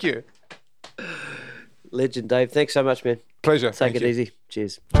 Thank you. Legend, Dave. Thanks so much, man. Pleasure. Take it easy.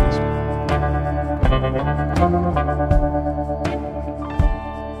 Cheers.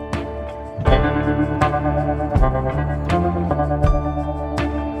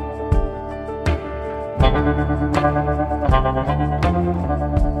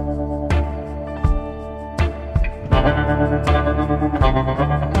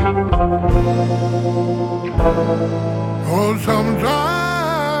 Oh,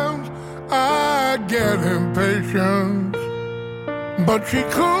 sometimes I get impatient, but she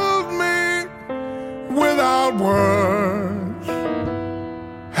cools me without words,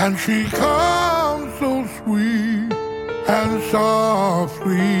 and she comes so sweet and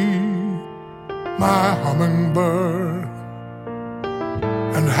softly, my hummingbird.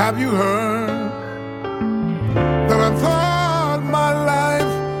 And have you heard that I thought my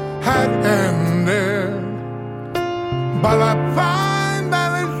life had ended? But I find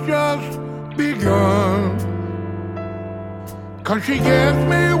that it's just begun. 'Cause she gets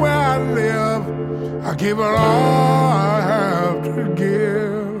me where I live. I give her all I have to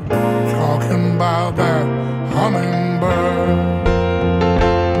give. Talking about that hummingbird.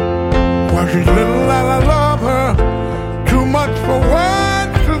 Well, she's little and I love her. Too much for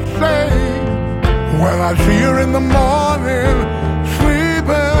words to say. When I see her in the morning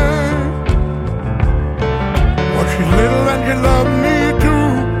sleeping. Well, she's little and she loves me too.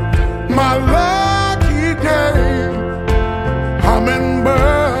 My lucky day.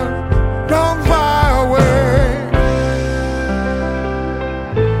 Hummingbird, don't fly away.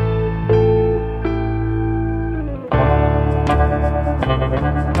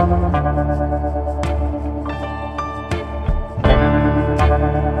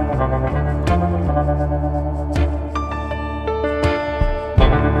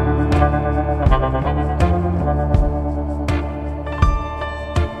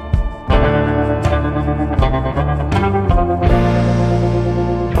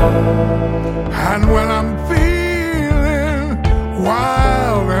 And when I'm feeling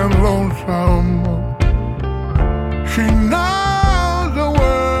wild and lonesome, she knows the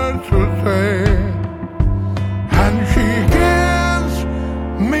words to say, and she gives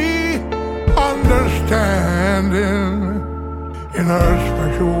me understanding in her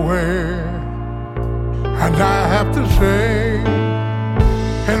special way. And I have to say,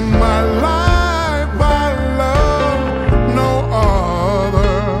 in my life I love no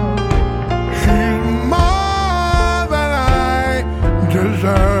other. She's more than I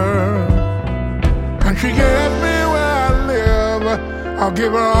deserve, and she gets me where I live. I'll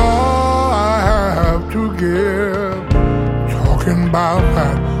give her all I have to give. Talking about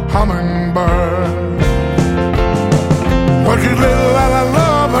that hummingbird. Well, she's little and I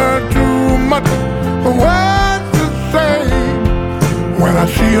love her too much for words to say. When I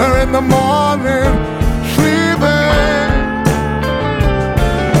see her in the morning